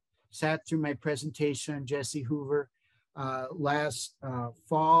sat through my presentation on Jesse Hoover last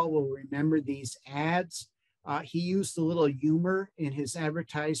fall will remember these ads. He used a little humor in his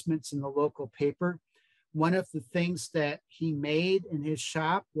advertisements in the local paper. One of the things that he made in his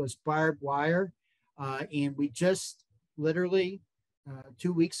shop was barbed wire, and we just literally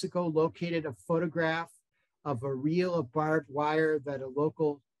 2 weeks ago located a photograph of a reel of barbed wire that a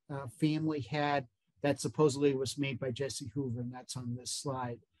local family had that supposedly was made by Jesse Hoover, and that's on this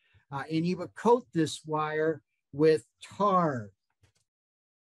slide. And he would coat this wire with tar.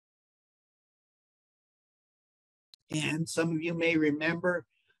 And some of you may remember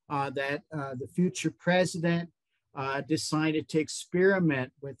that the future president decided to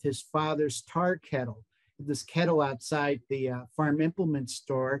experiment with his father's tar kettle, this kettle outside the farm implement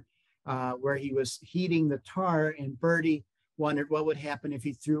store where he was heating the tar, and Bertie wondered what would happen if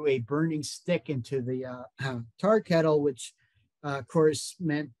he threw a burning stick into the tar kettle, which of course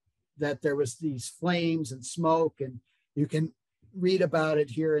meant that there was these flames and smoke, and you can read about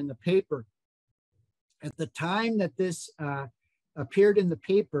it here in the paper. At the time that this appeared in the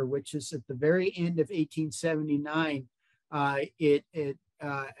paper, which is at the very end of 1879, it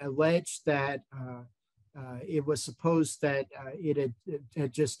alleged that it was supposed that it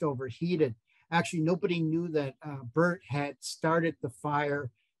had just overheated. Actually, nobody knew that Bert had started the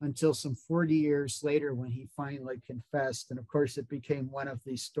fire until some 40 years later when he finally confessed. And of course, it became one of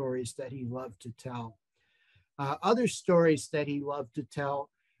these stories that he loved to tell. Other stories that he loved to tell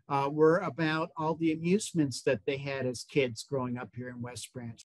were about all the amusements that they had as kids growing up here in West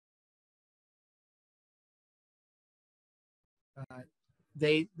Branch.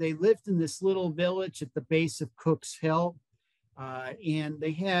 They lived in this little village at the base of Cook's Hill, and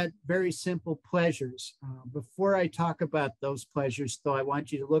they had very simple pleasures. Before I talk about those pleasures, though, I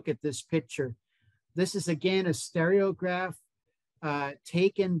want you to look at this picture. This is, again, a stereograph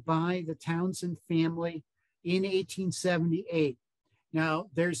taken by the Townsend family in 1878. Now,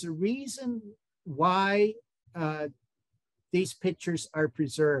 there's a reason why these pictures are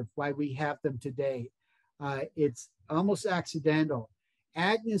preserved, why we have them today. It's almost accidental.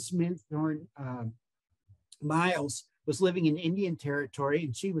 Agnes Minthorn Miles was living in Indian Territory,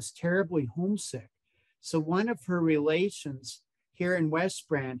 and she was terribly homesick. So one of her relations here in West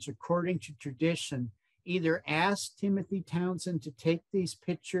Branch, according to tradition, either asked Timothy Townsend to take these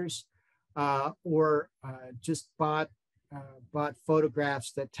pictures or just bought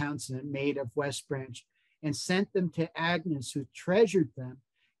photographs that Townsend had made of West Branch and sent them to Agnes, who treasured them.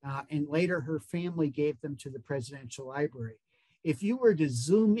 And later her family gave them to the Presidential Library. If you were to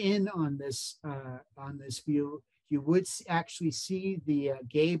zoom in on this view, you would actually see the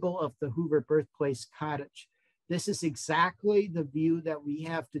gable of the Hoover Birthplace Cottage. This is exactly the view that we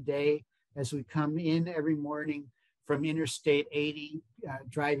have today as we come in every morning from Interstate 80,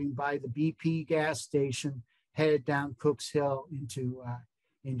 driving by the BP gas station, headed down Cook's Hill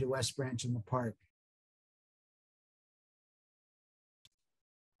into West Branch in the park.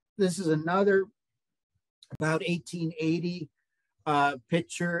 This is another about 1880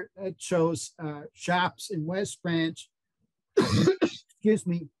 picture that shows shops in West Branch. Excuse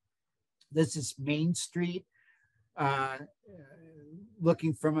me. This is Main Street,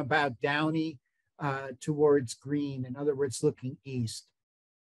 looking from about Downey towards Green, in other words, looking east.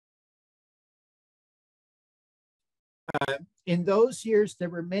 In those years, there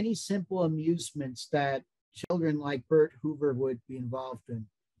were many simple amusements that children like Bert Hoover would be involved in.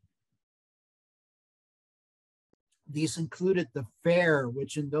 These included the fair,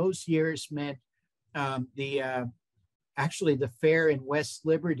 which in those years meant actually the fair in West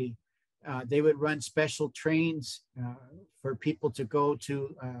Liberty. They would run special trains for people to go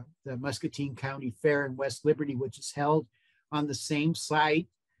to the Muscatine County Fair in West Liberty, which is held on the same site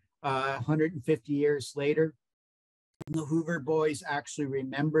 150 years later. The Hoover boys actually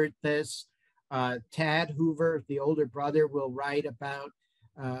remembered this. Tad Hoover, the older brother, will write about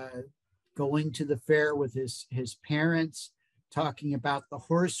going to the fair with his parents, talking about the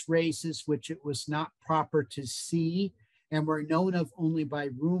horse races, which it was not proper to see and were known of only by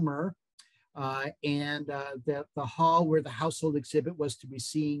rumor. And the hall where the household exhibit was to be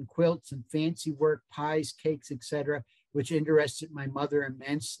seen, quilts and fancy work, pies, cakes, etc., which interested my mother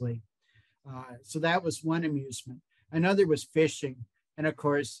immensely. So that was one amusement. Another was fishing. And of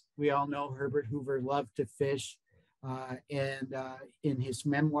course, we all know Herbert Hoover loved to fish. And in his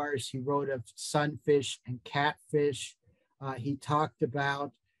memoirs, he wrote of sunfish and catfish. He talked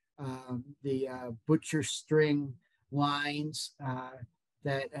about the butcher string lines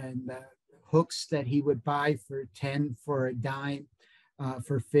and hooks that he would buy for 10 for a dime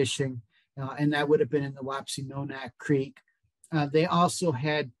for fishing. And that would have been in the Wapsienonack Creek. They also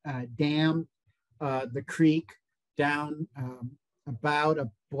had dammed the creek down about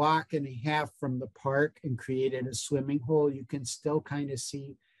a block and a half from the park and created a swimming hole. You can still kind of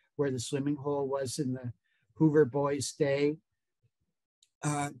see where the swimming hole was in the Hoover boys' day.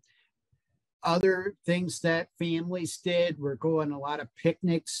 Other things that families did were go on a lot of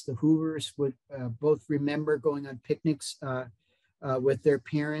picnics. The Hoovers would both remember going on picnics with their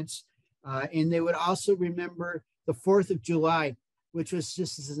parents. And they would also remember the 4th of July, which was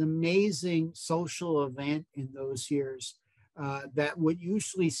just an amazing social event in those years. That would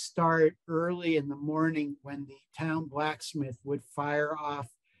usually start early in the morning when the town blacksmith would fire off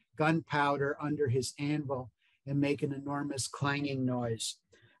gunpowder under his anvil and make an enormous clanging noise.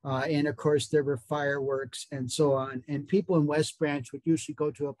 And of course, there were fireworks and so on. And people in West Branch would usually go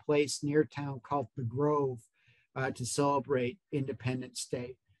to a place near town called the Grove to celebrate Independence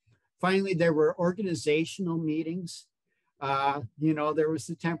Day. Finally, there were organizational meetings. There was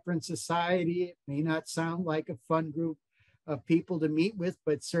the Temperance Society. It may not sound like a fun group of people to meet with,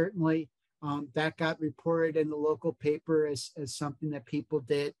 but certainly that got reported in the local paper as something that people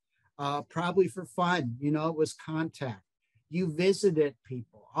did, probably for fun. It was contact. you visited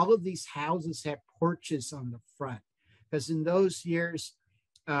people. All of these houses had porches on the front, because in those years,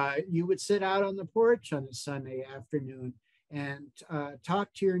 you would sit out on the porch on a Sunday afternoon and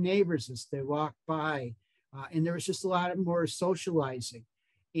talk to your neighbors as they walked by. And there was just a lot more socializing.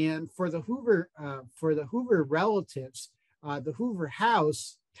 And for the Hoover relatives, the Hoover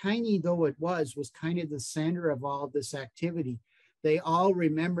house, tiny though it was kind of the center of all this activity. They all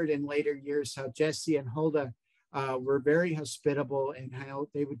remembered in later years how Jesse and Hoehnle were very hospitable, and how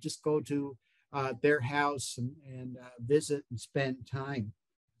they would just go to their house and visit and spend time.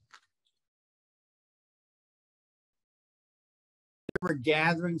 There were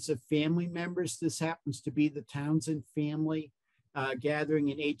gatherings of family members. This happens to be the Townsend family gathering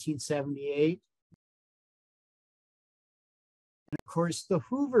in 1878. And of course, the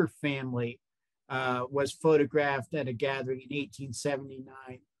Hoover family was photographed at a gathering in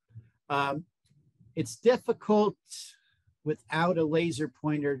 1879. It's difficult without a laser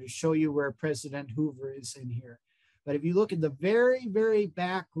pointer to show you where President Hoover is in here. But if you look at the very, very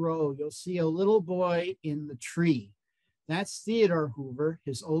back row, you'll see a little boy in the tree. That's Theodore Hoover,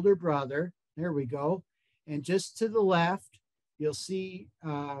 his older brother. There we go. And just to the left, you'll see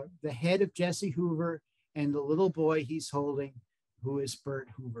the head of Jesse Hoover and the little boy he's holding, who is Bert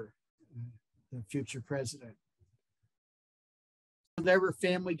Hoover, the future president. There were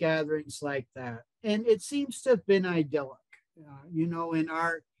family gatherings like that. And it seems to have been idyllic. You know, in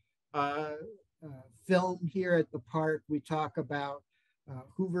our film here at the park, we talk about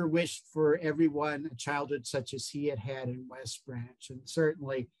Hoover wished for everyone a childhood such as he had had in West Branch. And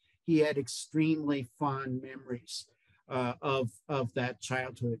certainly he had extremely fond memories of that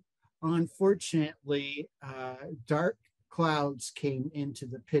childhood. Unfortunately, dark clouds came into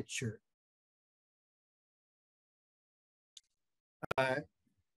the picture.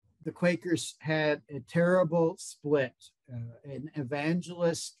 The Quakers had a terrible split. An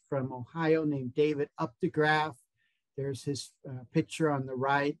evangelist from Ohio named David Updegraff, there's his picture on the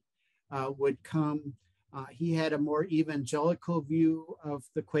right, would come. He had a more evangelical view of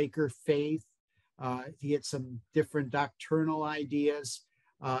the Quaker faith. He had some different doctrinal ideas.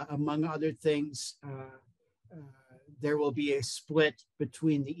 Among other things, there will be a split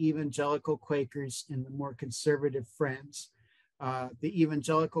between the evangelical Quakers and the more conservative Friends. The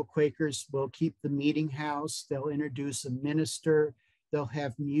evangelical Quakers will keep the meeting house. They'll introduce a minister. They'll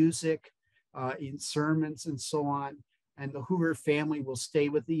have music in sermons and so on. And the Hoover family will stay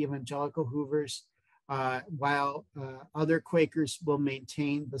with the evangelical Hoovers, while other Quakers will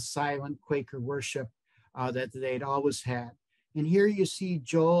maintain the silent Quaker worship that they'd always had. And here you see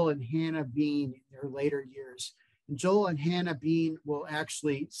Joel and Hannah Bean in their later years. And Joel and Hannah Bean will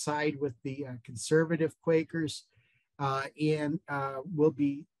actually side with the conservative Quakers, and will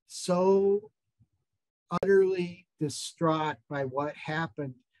be so utterly distraught by what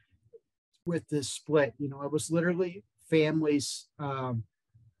happened with this split. You know, it was literally families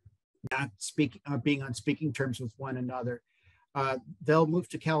not speaking, being on speaking terms with one another. They'll move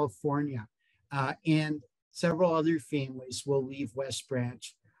to California, and several other families will leave West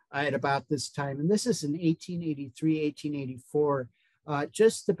Branch at about this time. And this is in 1883, 1884,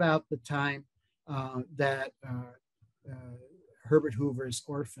 just about the time that Herbert Hoover is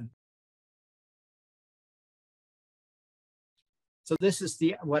orphaned. So this is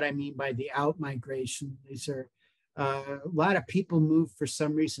what I mean by the out-migration. These are a lot of people moved for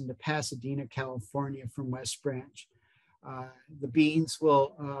some reason to Pasadena, California from West Branch. The Beans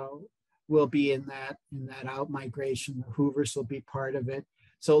will be in that out-migration. The Hoovers will be part of it.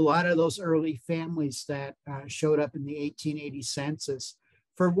 So a lot of those early families that showed up in the 1880 census,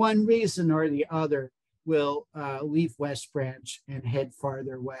 for one reason or the other, will leave West Branch and head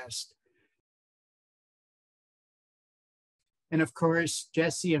farther west. And of course,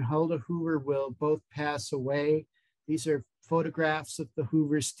 Jesse and Hoehnle Hoover will both pass away. These are photographs of the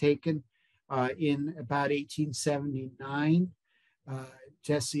Hoovers taken in about 1879.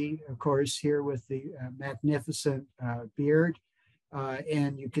 Jesse, of course, here with the magnificent beard.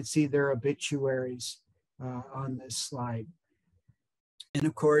 And you can see their obituaries on this slide. And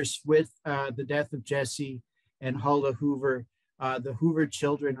of course, with the death of Jesse and Hoehnle Hoover, the Hoover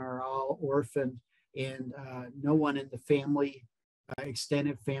children are all orphaned, and no one in the family,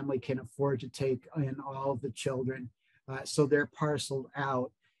 extended family, can afford to take in all of the children. So they're parceled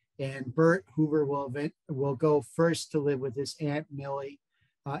out. And Bert Hoover will go first to live with his Aunt Millie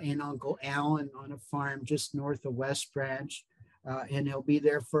and Uncle Alan on a farm just north of West Branch. And he'll be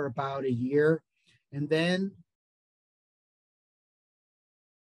there for about a year. And then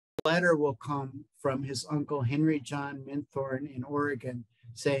a letter will come from his uncle Henry John Minthorn in Oregon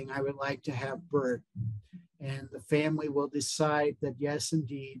saying, I would like to have Bert. and the family will decide that, yes,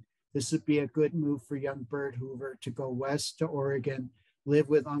 indeed, this would be a good move for young Bert Hoover to go west to Oregon, live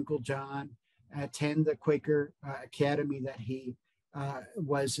with Uncle John, attend the Quaker Academy that he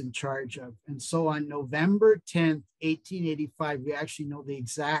was in charge of. And so on November 10th, 1885, we actually know the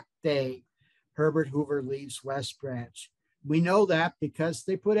exact day Herbert Hoover leaves West Branch. We know that because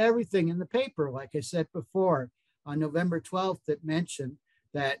they put everything in the paper, like I said before. On November 12th, it mentioned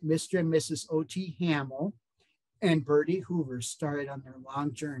that Mr. and Mrs. O.T. Hoehnle and Bertie Hoover started on their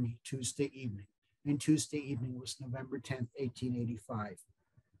long journey Tuesday evening. And Tuesday evening was November 10th, 1885.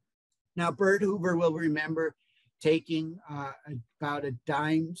 Now, Bert Hoover will remember taking about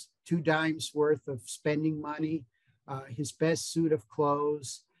two dimes worth of spending money, his best suit of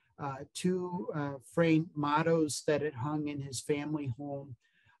clothes, two framed mottos that had hung in his family home,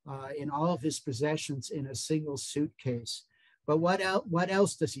 in all of his possessions in a single suitcase. But what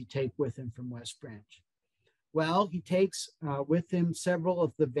else does he take with him from West Branch? Well, he takes with him several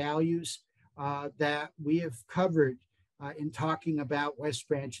of the values that we have covered in talking about West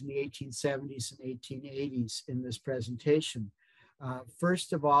Branch in the 1870s and 1880s in this presentation.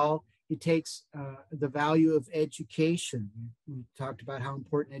 First of all, he takes the value of education. We talked about how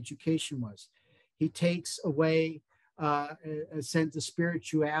important education was. He takes away a sense of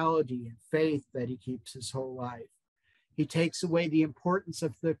spirituality and faith that he keeps his whole life. He takes away the importance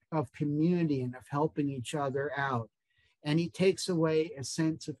of community and of helping each other out. And he takes away a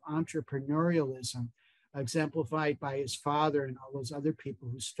sense of entrepreneurialism, exemplified by his father and all those other people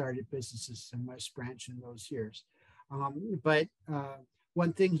who started businesses in West Branch in those years. But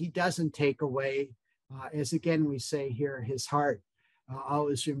one thing he doesn't take away is, again, we say here, his heart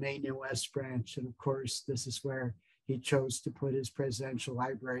always remained in West Branch. And of course, this is where he chose to put his presidential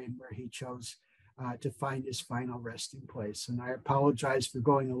library and where he chose to find his final resting place. And I apologize for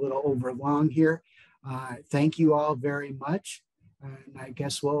going a little over long here. Thank you all very much. And I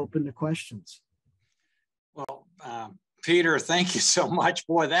guess we'll open to questions. Well, Peter, thank you so much.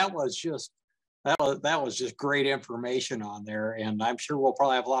 Boy, that was just great information on there. And I'm sure we'll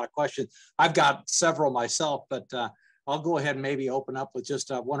probably have a lot of questions. I've got several myself, but I'll go ahead and maybe open up with just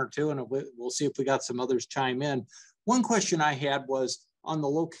one or two, and we'll see if we got some others chime in. One question I had was on the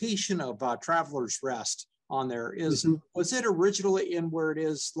location of Traveler's Rest on there. Was it originally in where it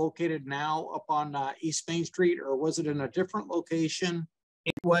is located now up on East Main Street, or was it in a different location?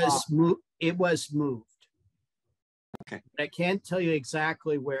 It was moved. Okay. I can't tell you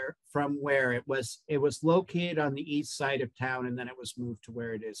exactly where it was. It was located on the east side of town, and then it was moved to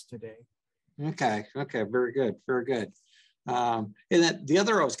where it is today. Okay. Very good. And then the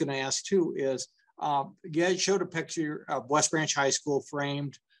other I was going to ask too is, it showed a picture of West Branch High School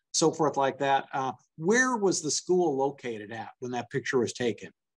framed, so forth like that. Where was the school located at when that picture was taken?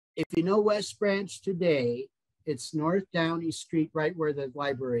 If you know West Branch today, it's North Downey Street, right where the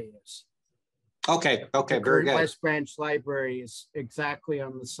library is. Okay, very good. West Branch Library is exactly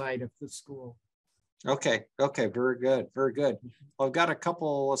on the site of the school. Okay, very good. Well, I've got a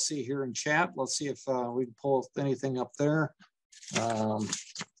couple, let's see here in chat. Let's see if we can pull anything up there.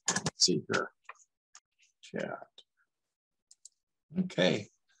 Let's see here. Chat. Okay.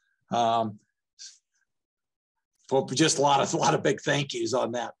 Well, just a lot of big thank yous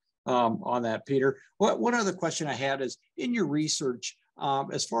on that, Peter. One other question I had is, in your research,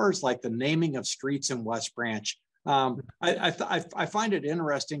 as far as like the naming of streets in West Branch, I find it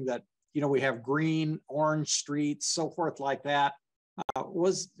interesting that, we have green, orange streets, so forth like that.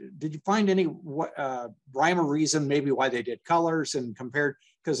 Did you find any rhyme or reason maybe why they did colors and compared?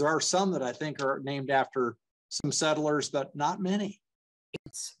 Because there are some that I think are named after some settlers, but not many.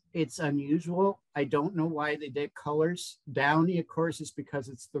 It's unusual. I don't know why they did colors. Downey, of course, is because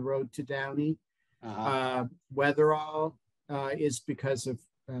it's the road to Downey. Weatherall is because of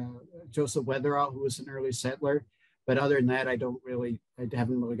Joseph Weatherall, who was an early settler. But other than that, I haven't really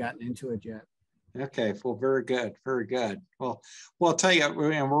gotten into it yet. Okay, well, very good. Well, I'll tell you,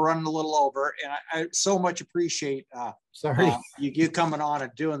 we're running a little over, and I so much appreciate you coming on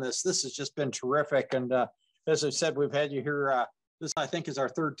and doing this. This has just been terrific. And as I said, we've had you here. This, I think, is our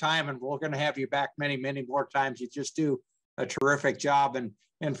third time, and we're going to have you back many, many more times. You just do a terrific job.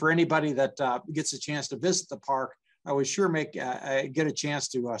 And for anybody that gets a chance to visit the park, I would sure get a chance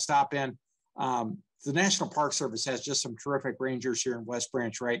to stop in. The National Park Service has just some terrific rangers here in West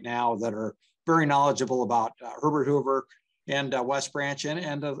Branch right now that are very knowledgeable about Herbert Hoover and West Branch.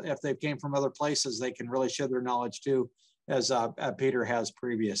 And if they came from other places, they can really share their knowledge too, as Peter has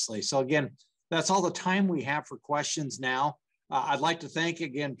previously. So again, that's all the time we have for questions now. I'd like to thank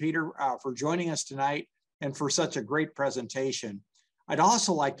again, Peter, for joining us tonight and for such a great presentation. I'd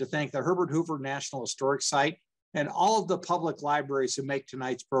also like to thank the Herbert Hoover National Historic Site and all of the public libraries who make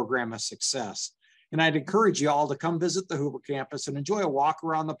tonight's program a success. And I'd encourage you all to come visit the Hoover campus and enjoy a walk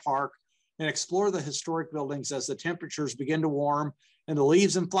around the park and explore the historic buildings as the temperatures begin to warm and the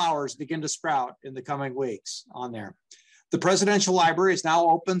leaves and flowers begin to sprout in the coming weeks on there. The Presidential Library is now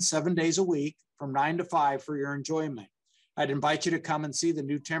open 7 days a week from 9 to 5 for your enjoyment. I'd invite you to come and see the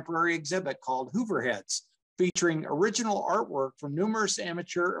new temporary exhibit called Hoover Heads, featuring original artwork from numerous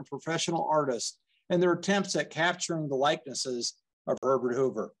amateur and professional artists and their attempts at capturing the likenesses of Herbert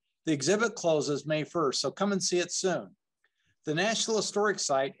Hoover. The exhibit closes May 1st, so come and see it soon. The National Historic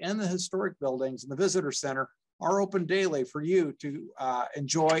Site and the historic buildings and the Visitor Center are open daily for you to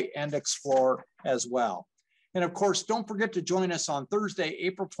enjoy and explore as well. And of course, don't forget to join us on Thursday,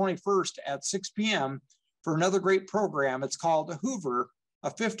 April 21st at 6 p.m. for another great program. It's called Hoover,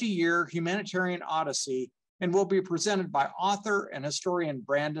 a 50-year humanitarian odyssey, and will be presented by author and historian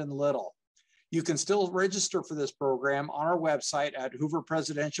Brandon Little. You can still register for this program on our website at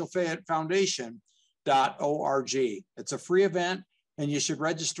hooverpresidentialfoundation.org. It's a free event, and you should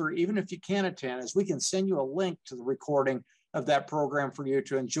register even if you can't attend, as we can send you a link to the recording of that program for you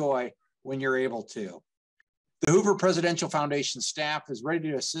to enjoy when you're able to. The Hoover Presidential Foundation staff is ready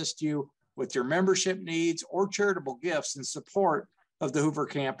to assist you with your membership needs or charitable gifts in support of the Hoover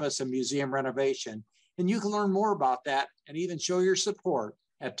campus and museum renovation. And you can learn more about that and even show your support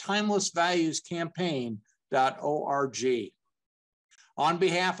at timelessvaluescampaign.org. On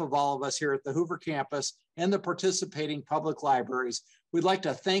behalf of all of us here at the Hoover campus and the participating public libraries, we'd like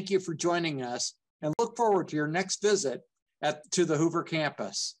to thank you for joining us and look forward to your next visit to the Hoover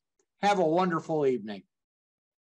campus. Have a wonderful evening.